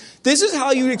someday, this is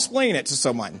how you explain it to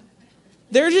someone.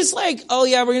 They're just oh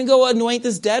yeah, we're going to go anoint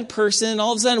this dead person. And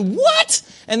all of a sudden, what?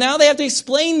 And now they have to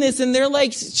explain this and they're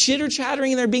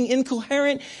chitter-chattering and they're being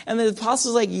incoherent. And the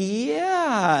apostle's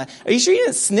yeah. Are you sure you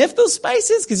didn't sniff those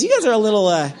spices? Because you guys are a little,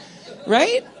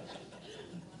 right?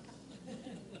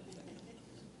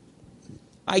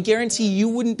 I guarantee you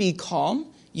wouldn't be calm,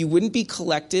 you wouldn't be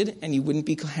collected, and you wouldn't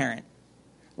be coherent.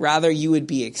 Rather, you would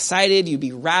be excited, you'd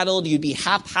be rattled, you'd be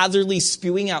haphazardly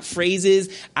spewing out phrases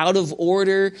out of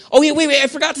order. Oh, yeah, wait, I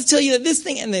forgot to tell you that this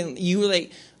thing. And then you were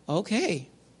okay.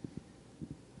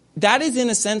 That is, in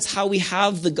a sense, how we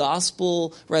have the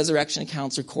gospel resurrection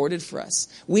accounts recorded for us.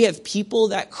 We have people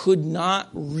that could not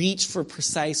reach for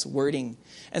precise wording.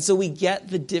 And so we get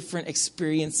the different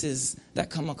experiences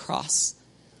that come across.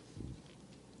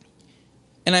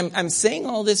 And I'm saying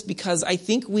all this because I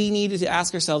think we needed to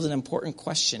ask ourselves an important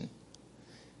question.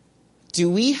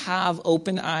 Do we have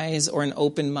open eyes or an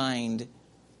open mind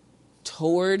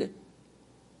toward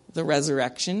the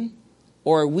resurrection?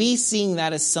 Or are we seeing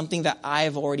that as something that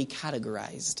I've already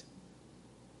categorized?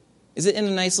 Is it in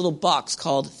a nice little box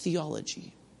called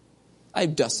theology? I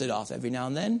dust it off every now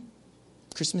and then.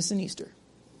 Christmas and Easter.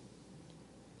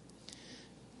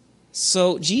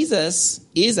 So Jesus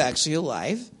is actually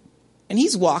alive. And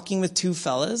he's walking with two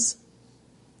fellas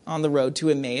on the road to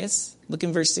Emmaus. Look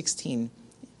in verse 16.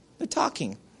 They're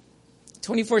talking.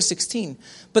 24:16.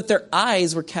 But their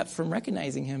eyes were kept from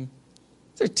recognizing him.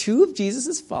 They're two of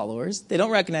Jesus' followers. They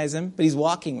don't recognize him, but he's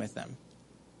walking with them.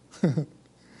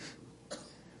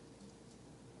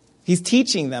 He's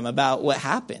teaching them about what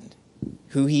happened,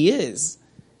 who he is.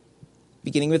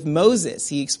 Beginning with Moses,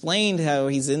 he explained how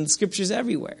he's in the scriptures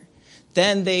everywhere.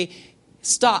 Then they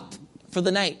stop for the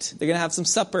night. They're going to have some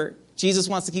supper. Jesus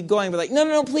wants to keep going, but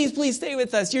no, please stay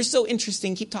with us. You're so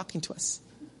interesting. Keep talking to us.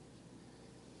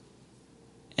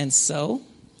 And so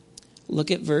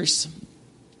Look at verse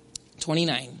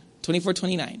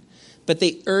 24-29. But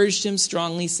they urged him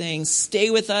strongly, saying,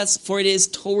 "Stay with us, for it is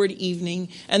toward evening,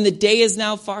 and the day is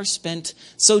now far spent."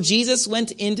 So Jesus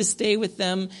went in to stay with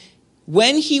them.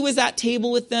 When he was at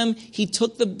table with them, he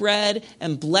took the bread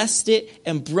and blessed it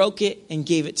and broke it and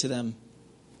gave it to them.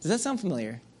 Does that sound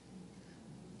familiar?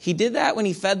 He did that when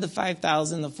he fed the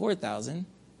 5,000, the 4,000,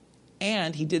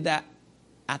 and he did that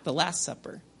at the Last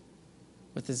Supper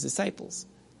with his disciples.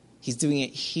 He's doing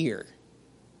it here.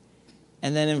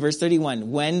 And then in verse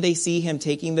 31, when they see him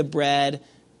taking the bread,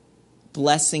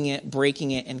 blessing it,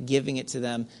 breaking it, and giving it to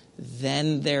them,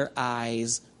 then their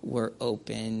eyes were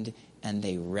opened and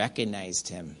they recognized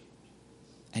him.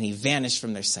 And he vanished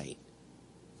from their sight.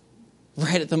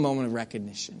 Right at the moment of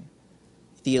recognition.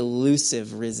 The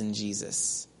elusive risen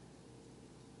Jesus.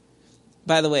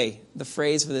 By the way, the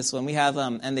phrase for this one, we have,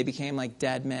 and they became like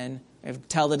dead men.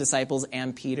 Tell the disciples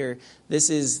and Peter,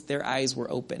 this is, their eyes were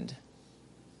opened.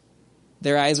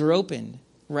 Their eyes were opened.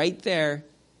 Right there,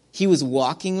 he was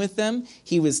walking with them.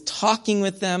 He was talking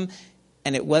with them.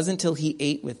 And it wasn't until he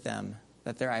ate with them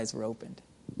that their eyes were opened.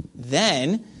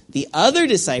 Then the other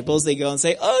disciples, they go and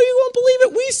say, "Oh, you won't believe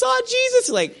it. We saw Jesus."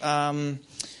 Like,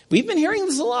 we've been hearing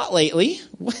this a lot lately.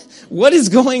 What is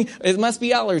going? It must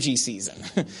be allergy season.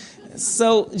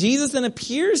 So Jesus then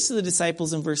appears to the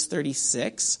disciples in verse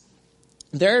 36.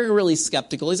 They're really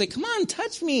skeptical. He's like, "Come on,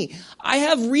 touch me. I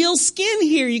have real skin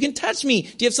here. You can touch me.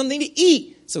 Do you have something to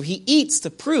eat?" So he eats to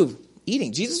prove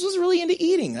eating. Jesus was really into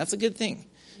eating. That's a good thing.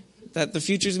 That the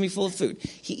future's going to be full of food.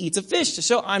 He eats a fish to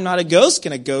show I'm not a ghost.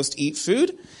 Can a ghost eat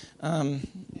food? And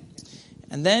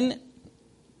then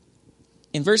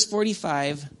in verse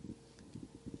 45,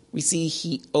 we see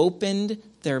he opened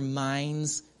their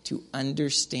minds to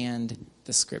understand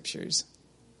the scriptures.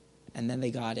 And then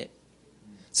they got it.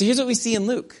 So here's what we see in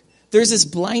Luke. There's this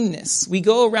blindness. We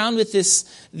go around with this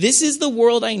is the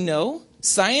world I know.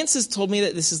 Science has told me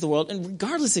that this is the world. And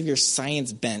regardless of your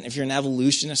science bent, if you're an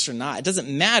evolutionist or not, it doesn't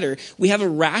matter. We have a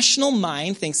rational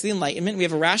mind, thanks to the Enlightenment. We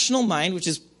have a rational mind, which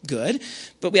is good.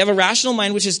 But we have a rational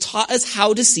mind which has taught us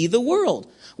how to see the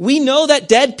world. We know that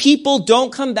dead people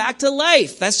don't come back to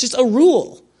life. That's just a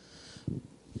rule.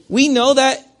 We know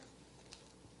that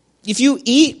if you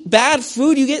eat bad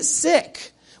food, you get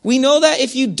sick. We know that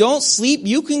if you don't sleep,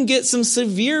 you can get some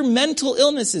severe mental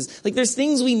illnesses. Like there's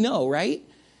things we know, right?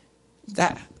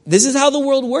 That this is how the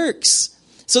world works.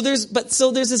 So there's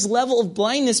this level of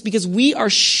blindness because we are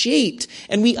shaped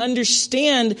and we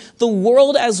understand the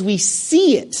world as we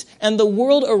see it and the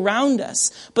world around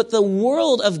us. But the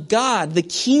world of God, the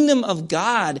kingdom of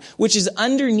God, which is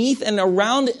underneath and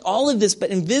around all of this but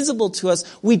invisible to us,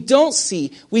 we don't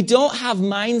see. We don't have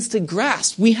minds to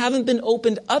grasp. We haven't been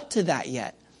opened up to that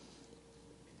yet.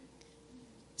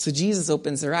 So Jesus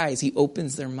opens their eyes. He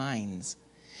opens their minds.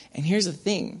 And here's the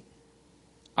thing.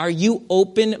 Are you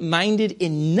open-minded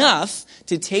enough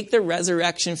to take the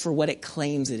resurrection for what it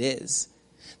claims it is?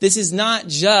 This is not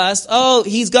just, oh,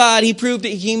 he's God, he proved it,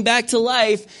 he came back to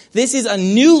life. This is a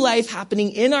new life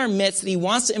happening in our midst that he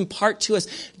wants to impart to us.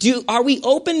 Are we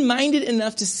open-minded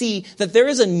enough to see that there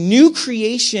is a new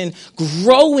creation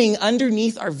growing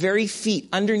underneath our very feet,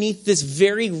 underneath this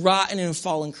very rotten and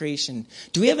fallen creation?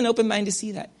 Do we have an open mind to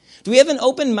see that? Do we have an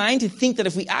open mind to think that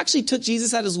if we actually took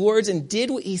Jesus at his words and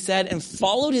did what he said and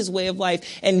followed his way of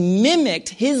life and mimicked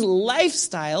his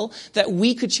lifestyle, that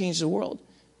we could change the world?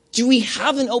 Do we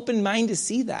have an open mind to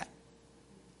see that?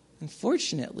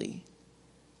 Unfortunately,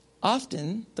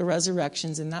 often the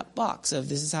resurrection's in that box of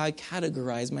this is how I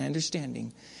categorize my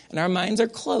understanding. And our minds are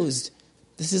closed.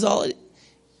 This is all.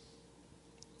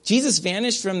 Jesus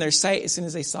vanished from their sight as soon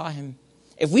as they saw him.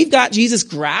 If we've got Jesus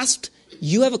grasped,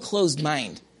 you have a closed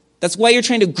mind. That's why you're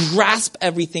trying to grasp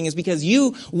everything, is because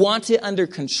you want it under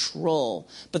control.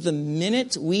 But the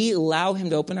minute we allow him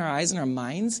to open our eyes and our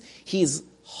minds, he's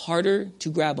harder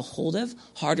to grab a hold of,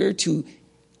 harder to,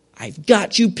 I've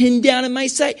got you pinned down in my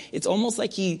sight. It's almost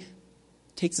like he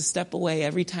takes a step away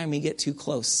every time we get too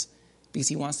close because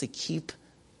he wants to keep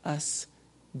us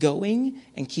going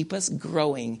and keep us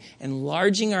growing,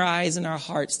 enlarging our eyes and our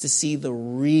hearts to see the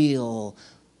real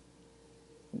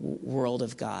world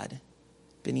of God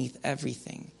beneath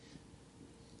everything.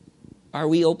 Are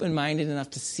we open-minded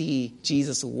enough to see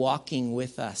Jesus walking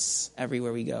with us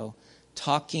everywhere we go,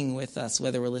 talking with us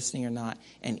whether we're listening or not,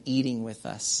 and eating with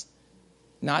us?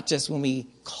 Not just when we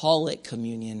call it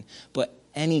communion, but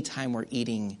anytime we're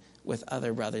eating with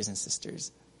other brothers and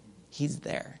sisters. He's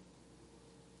there.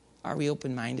 Are we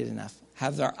open-minded enough?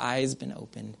 Have our eyes been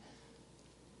opened?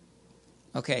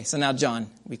 Okay, so now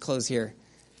John. We close here.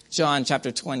 John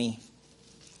chapter 20.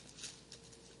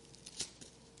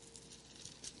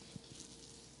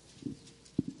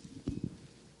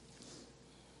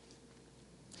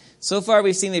 So far,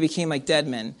 we've seen they became like dead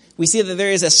men. We see that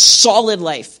there is a solid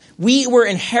life. We were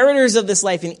inheritors of this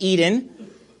life in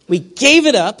Eden. We gave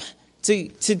it up.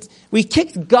 We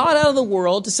kicked God out of the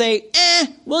world to say,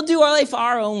 we'll do our life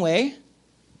our own way.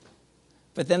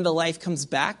 But then the life comes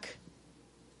back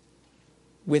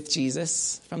with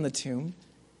Jesus from the tomb.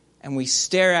 And we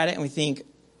stare at it and we think,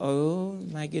 oh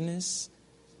my goodness,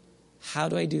 how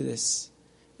do I do this?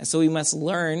 And so we must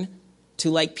learn to,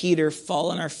 like Peter,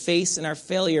 fall on our face in our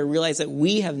failure, realize that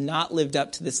we have not lived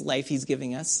up to this life he's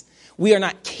giving us. We are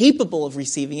not capable of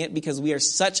receiving it because we are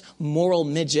such moral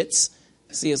midgets.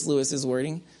 C.S. Lewis's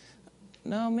wording.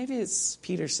 No, maybe it's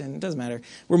Peterson. It doesn't matter.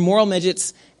 We're moral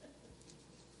midgets.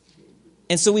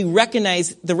 And so we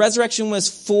recognize the resurrection was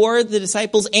for the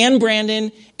disciples and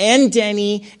Brandon and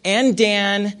Denny and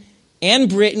Dan and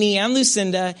Brittany and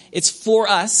Lucinda. It's for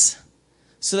us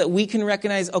so that we can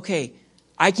recognize, okay,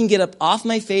 I can get up off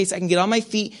my face, I can get on my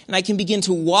feet, and I can begin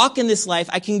to walk in this life.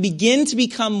 I can begin to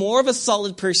become more of a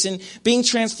solid person, being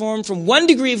transformed from one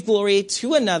degree of glory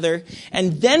to another.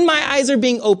 And then my eyes are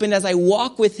being opened as I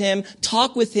walk with him,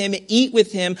 talk with him, eat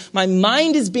with him. My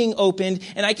mind is being opened,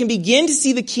 and I can begin to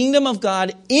see the kingdom of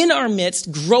God in our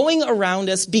midst, growing around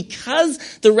us because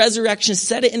the resurrection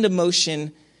set it into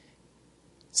motion.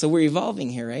 So we're evolving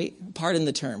here, right? Pardon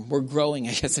the term. We're growing,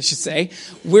 I guess I should say.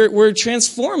 We're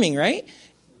transforming, right?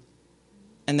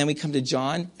 And then we come to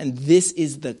John, and this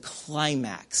is the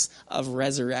climax of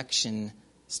resurrection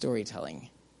storytelling.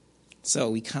 So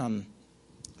we come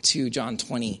to John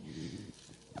 20.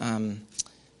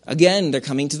 Again, they're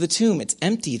coming to the tomb. It's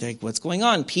empty. They're like, what's going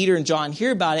on? Peter and John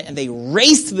hear about it, and they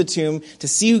race to the tomb to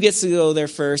see who gets to go there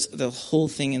first. The whole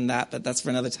thing in that, but that's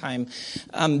for another time.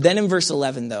 Then in verse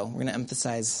 11, though, we're going to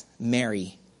emphasize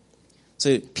Mary.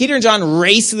 So Peter and John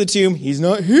race to the tomb. He's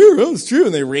not here. Oh, it's true.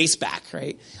 And they race back,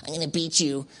 right? I'm going to beat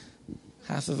you.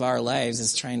 Half of our lives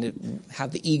is trying to have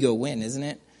the ego win, isn't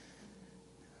it?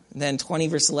 And then 20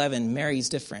 verse 11, Mary's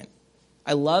different.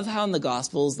 I love how in the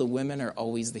Gospels the women are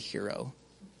always the hero.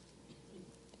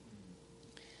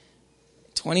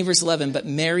 20 verse 11, but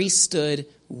Mary stood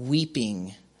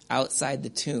weeping outside the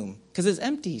tomb because it's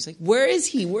empty. She's like, where is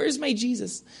he? Where is my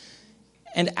Jesus?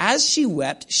 And as she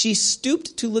wept, she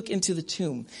stooped to look into the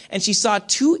tomb. And she saw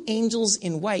two angels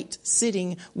in white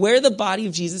sitting where the body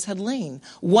of Jesus had lain,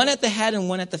 one at the head and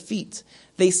one at the feet.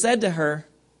 They said to her,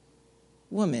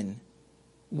 woman,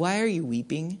 why are you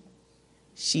weeping?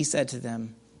 She said to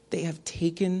them, they have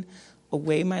taken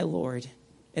away my Lord,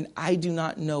 and I do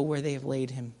not know where they have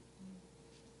laid him.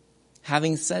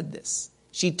 Having said this,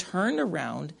 she turned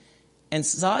around and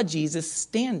saw Jesus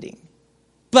standing.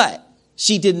 But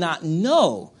she did not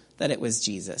know that it was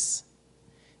Jesus.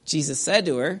 Jesus said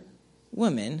to her,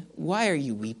 woman, why are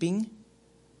you weeping?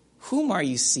 Whom are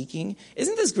you seeking?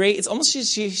 Isn't this great? It's almost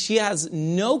she has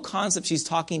no concept she's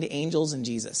talking to angels and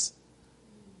Jesus.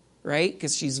 Right?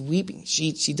 Because she's weeping.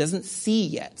 She doesn't see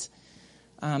yet.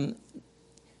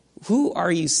 Who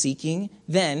are you seeking?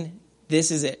 Then, this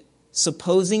is it.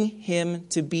 Supposing him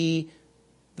to be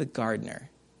the gardener.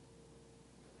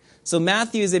 So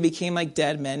Matthew is they became like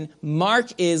dead men. Mark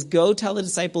is go tell the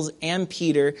disciples and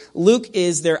Peter. Luke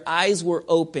is their eyes were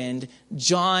opened.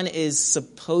 John is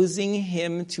supposing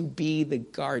him to be the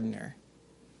gardener.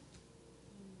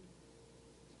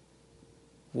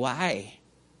 Why?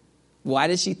 Why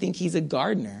does she think he's a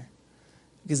gardener?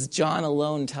 Because John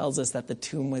alone tells us that the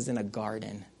tomb was in a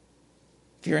garden.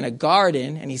 If you're in a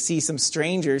garden and you see some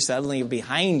stranger suddenly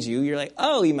behind you, you're like,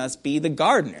 oh, he must be the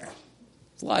gardener.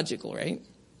 It's logical, right?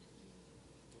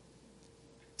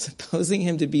 Supposing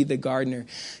him to be the gardener.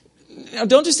 Now,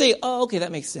 don't just say, oh, okay,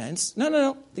 that makes sense.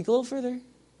 No. Think a little further.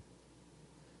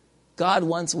 God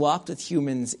once walked with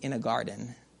humans in a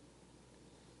garden.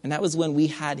 And that was when we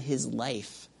had his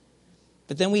life.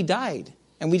 But then we died,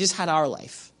 and we just had our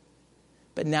life.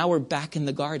 But now we're back in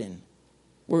the garden.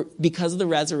 Because of the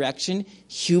resurrection,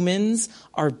 humans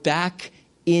are back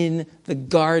in the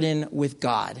garden with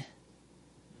God.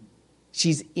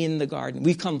 She's in the garden.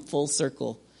 We've come full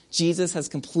circle. Jesus has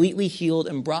completely healed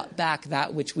and brought back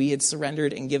that which we had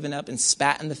surrendered and given up and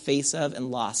spat in the face of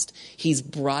and lost. He's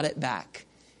brought it back.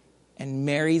 And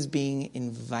Mary's being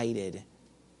invited.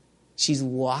 She's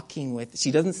walking with,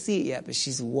 she doesn't see it yet, but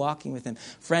she's walking with him.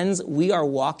 Friends, we are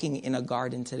walking in a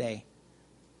garden today.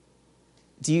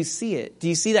 Do you see it? Do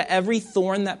you see that every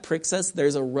thorn that pricks us,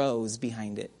 there's a rose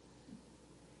behind it?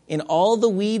 In all the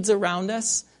weeds around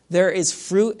us, there is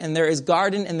fruit and there is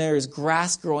garden and there is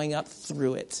grass growing up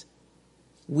through it.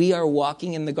 We are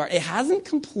walking in the garden. It hasn't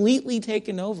completely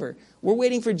taken over. We're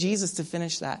waiting for Jesus to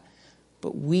finish that.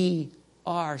 But we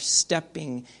are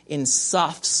stepping in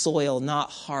soft soil, not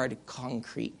hard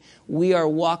concrete. We are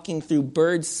walking through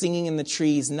birds singing in the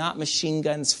trees, not machine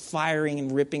guns firing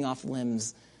and ripping off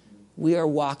limbs. We are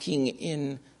walking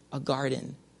in a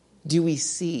garden. Do we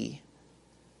see?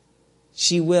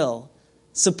 She will.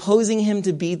 Supposing him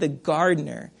to be the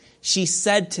gardener, she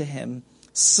said to him,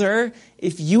 "Sir,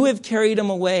 if you have carried him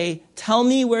away, tell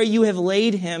me where you have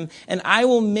laid him, and I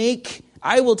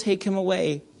will take him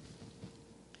away."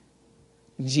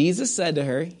 Jesus said to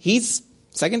her,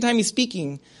 second time he's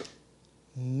speaking,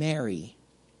 "Mary."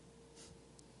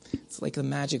 It's like a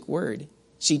magic word.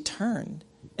 She turned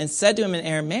and said to him in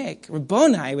Aramaic,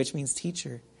 "Rabboni," which means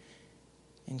teacher.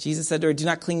 And Jesus said to her, "Do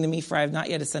not cling to me, for I have not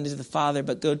yet ascended to the Father,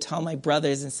 but go tell my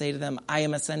brothers and say to them, I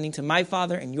am ascending to my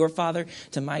Father and your Father,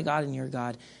 to my God and your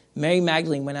God." Mary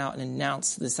Magdalene went out and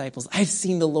announced to the disciples, "I've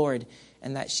seen the Lord,"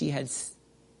 and that she had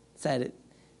said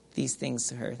these things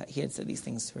to her, that he had said these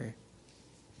things to her.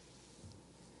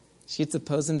 She had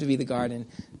supposed him to be the garden.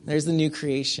 There's the new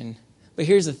creation. But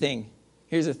here's the thing.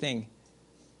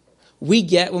 We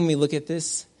get, when we look at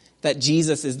this, that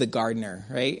Jesus is the gardener,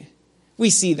 right? We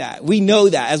see that. We know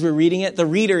that as we're reading it. The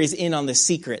reader is in on the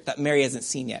secret that Mary hasn't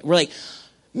seen yet. We're like,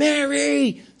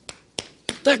 "Mary,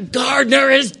 the gardener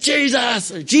is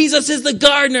Jesus," or "Jesus is the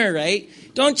gardener," right?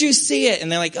 "Don't you see it?"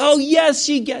 And they're like, "Oh, yes,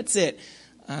 she gets it."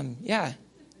 Yeah.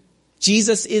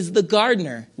 Jesus is the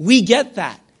gardener. We get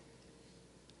that.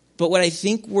 But what I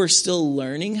think we're still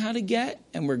learning how to get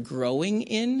and we're growing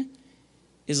in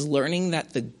is learning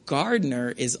that the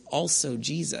gardener is also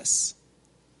Jesus.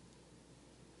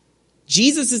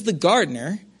 Jesus is the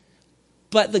gardener,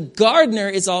 but the gardener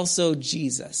is also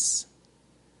Jesus.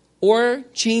 Or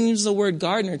change the word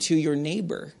gardener to your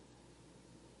neighbor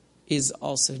is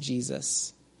also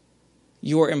Jesus.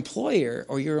 Your employer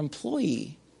or your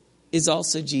employee is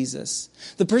also Jesus.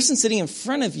 The person sitting in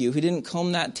front of you who didn't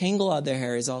comb that tangle out of their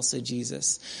hair is also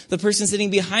Jesus. The person sitting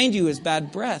behind you who has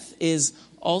bad breath is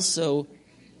also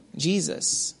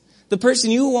Jesus. The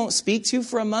person you won't speak to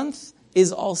for a month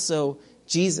is also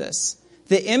Jesus.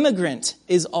 The immigrant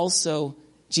is also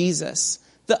Jesus.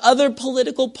 The other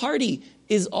political party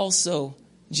is also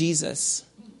Jesus.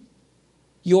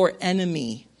 Your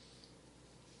enemy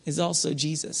is also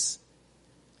Jesus.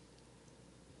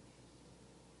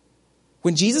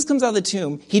 When Jesus comes out of the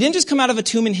tomb, he didn't just come out of a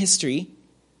tomb in history.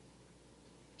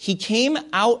 He came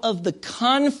out of the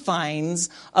confines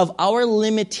of our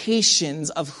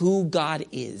limitations of who God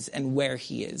is and where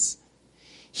he is.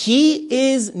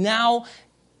 He is now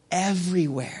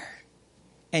everywhere.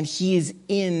 And he is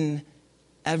in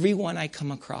everyone I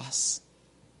come across.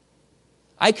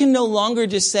 I can no longer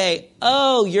just say,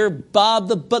 "Oh, you're Bob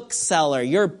the bookseller.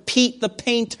 You're Pete the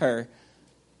painter.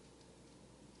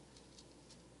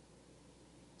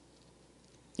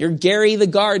 You're Gary the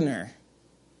gardener.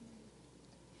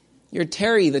 You're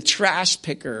Terry the trash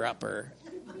picker-upper."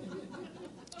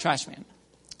 Trash man.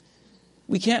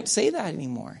 We can't say that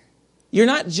anymore. You're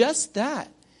not just that.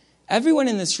 Everyone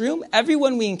in this room,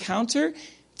 everyone we encounter,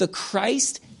 the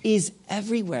Christ is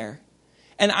everywhere.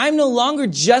 And I'm no longer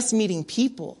just meeting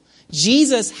people.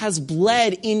 Jesus has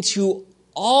bled into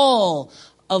all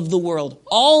of the world,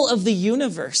 all of the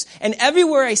universe. And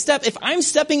everywhere I step, if I'm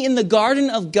stepping in the garden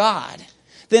of God,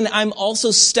 then I'm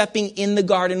also stepping in the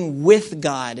garden with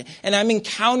God. And I'm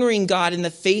encountering God in the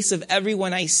face of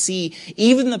everyone I see,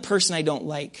 even the person I don't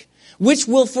like, which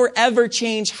will forever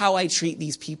change how I treat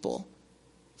these people.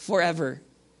 Forever.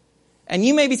 And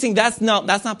you may be saying, that's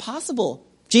not possible.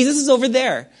 Jesus is over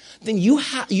there. Then you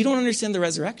don't understand the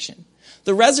resurrection.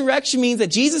 The resurrection means that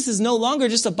Jesus is no longer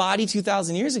just a body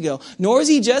 2,000 years ago, nor is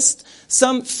he just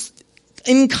some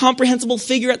incomprehensible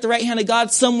figure at the right hand of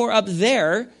God somewhere up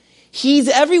there. He's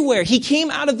everywhere. He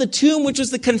came out of the tomb, which was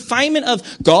the confinement of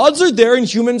gods are there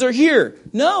and humans are here.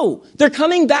 No, they're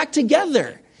coming back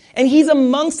together. And he's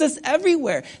amongst us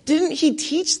everywhere. Didn't he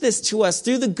teach this to us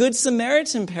through the Good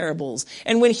Samaritan parables?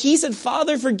 And when he said,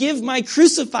 "Father, forgive my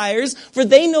crucifiers, for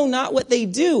they know not what they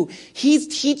do," he's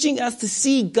teaching us to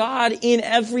see God in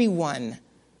everyone.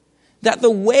 That the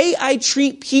way I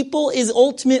treat people is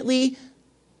ultimately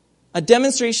a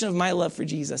demonstration of my love for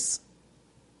Jesus.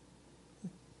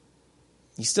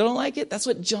 You still don't like it? That's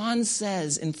what John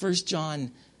says in 1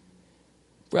 John.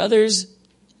 Brothers,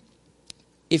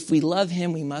 if we love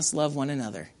him, we must love one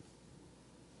another.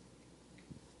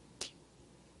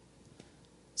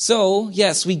 So,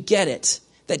 yes, we get it,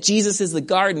 that Jesus is the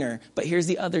gardener. But here's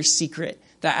the other secret,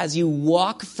 that as you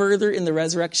walk further in the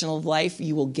resurrection of life,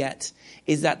 you will get,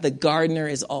 is that the gardener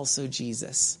is also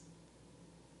Jesus.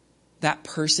 That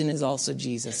person is also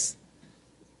Jesus.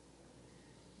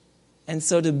 And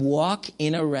so to walk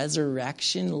in a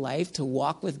resurrection life, to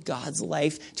walk with God's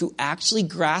life, to actually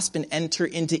grasp and enter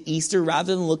into Easter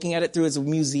rather than looking at it through a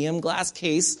museum glass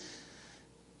case,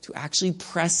 to actually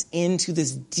press into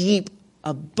this deep,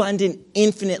 abundant,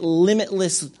 infinite,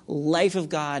 limitless life of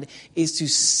God is to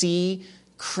see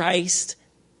Christ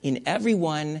in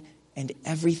everyone and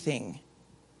everything.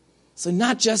 So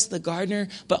not just the gardener,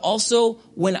 but also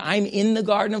when I'm in the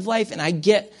garden of life and I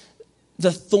get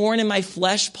the thorn in my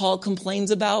flesh Paul complains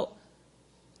about,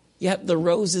 yep, the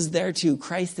rose is there too.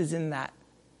 Christ is in that.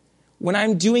 When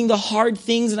I'm doing the hard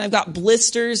things and I've got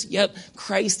blisters, yep,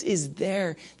 Christ is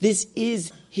there. This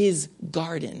is his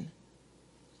garden.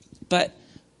 But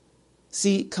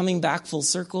see, coming back full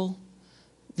circle,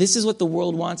 this is what the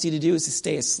world wants you to do, is to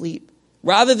stay asleep.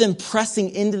 Rather than pressing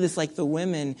into this like the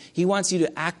women, he wants you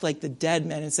to act like the dead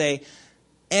men and say,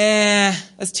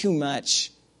 that's too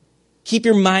much. Keep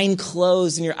your mind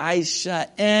closed and your eyes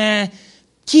shut.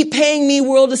 Keep paying me,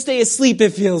 world, to stay asleep.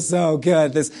 It feels so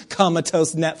good. This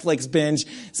comatose Netflix binge.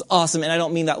 It's awesome. And I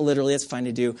don't mean that literally. It's fine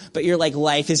to do. But your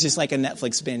life is just like a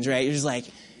Netflix binge, right? You're just like,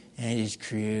 I just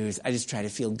cruise. I just try to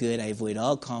feel good. I avoid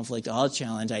all conflict, all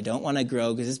challenge. I don't want to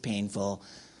grow because it's painful.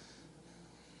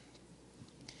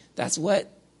 That's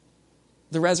what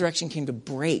the resurrection came to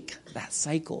break, that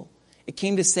cycle. It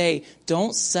came to say,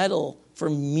 don't settle for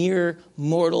mere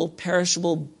mortal,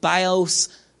 perishable, bios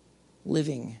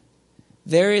living.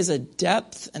 There is a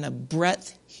depth and a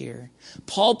breadth here.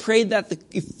 Paul prayed that the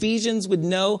Ephesians would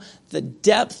know the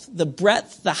depth, the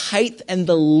breadth, the height, and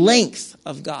the length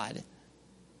of God.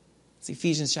 It's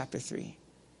Ephesians chapter 3.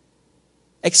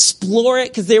 Explore it,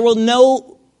 because there will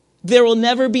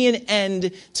never be an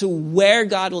end to where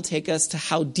God will take us, to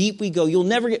how deep we go. You'll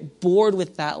never get bored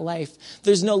with that life.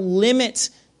 There's no limit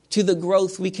to the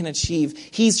growth we can achieve.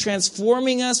 He's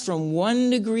transforming us from one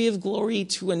degree of glory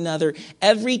to another.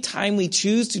 Every time we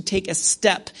choose to take a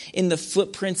step in the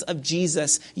footprints of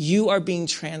Jesus, you are being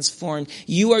transformed.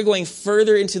 You are going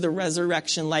further into the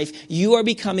resurrection life. You are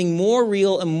becoming more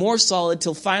real and more solid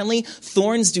till finally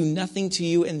thorns do nothing to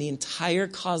you, and the entire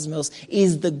cosmos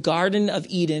is the Garden of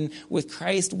Eden with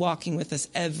Christ walking with us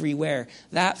everywhere.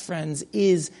 That, friends,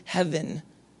 is heaven.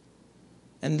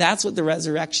 And that's what the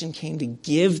resurrection came to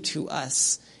give to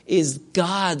us, is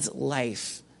God's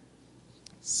life.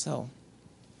 So,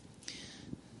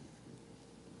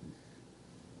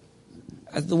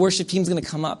 the worship team's going to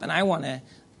come up, and I want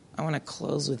to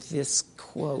close with this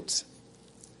quote.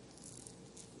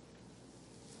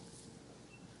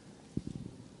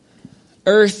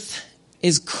 Earth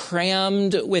is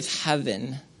crammed with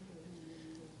heaven.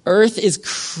 Earth is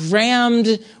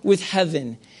crammed with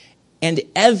heaven. And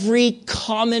every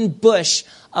common bush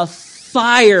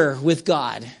afire with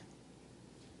God.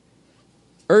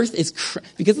 Earth is,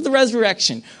 because of the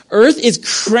resurrection, earth is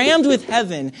crammed with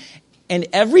heaven, and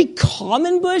every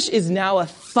common bush is now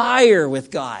afire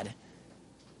with God.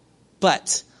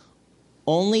 But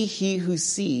only he who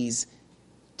sees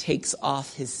takes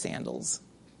off his sandals.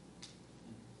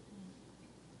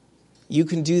 You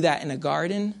can do that in a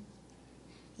garden.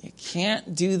 You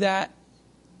can't do that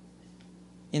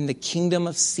in the kingdom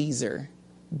of Caesar,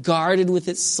 guarded with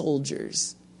its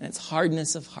soldiers and its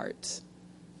hardness of heart.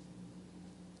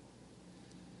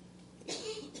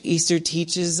 Easter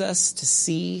teaches us to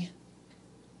see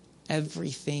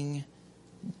everything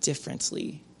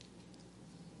differently.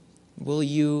 Will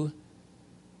you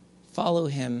follow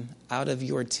him out of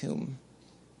your tomb?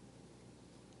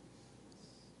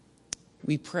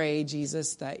 We pray,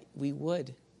 Jesus, that we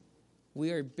would.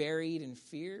 We are buried in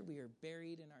fear. We are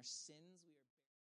buried in our sins.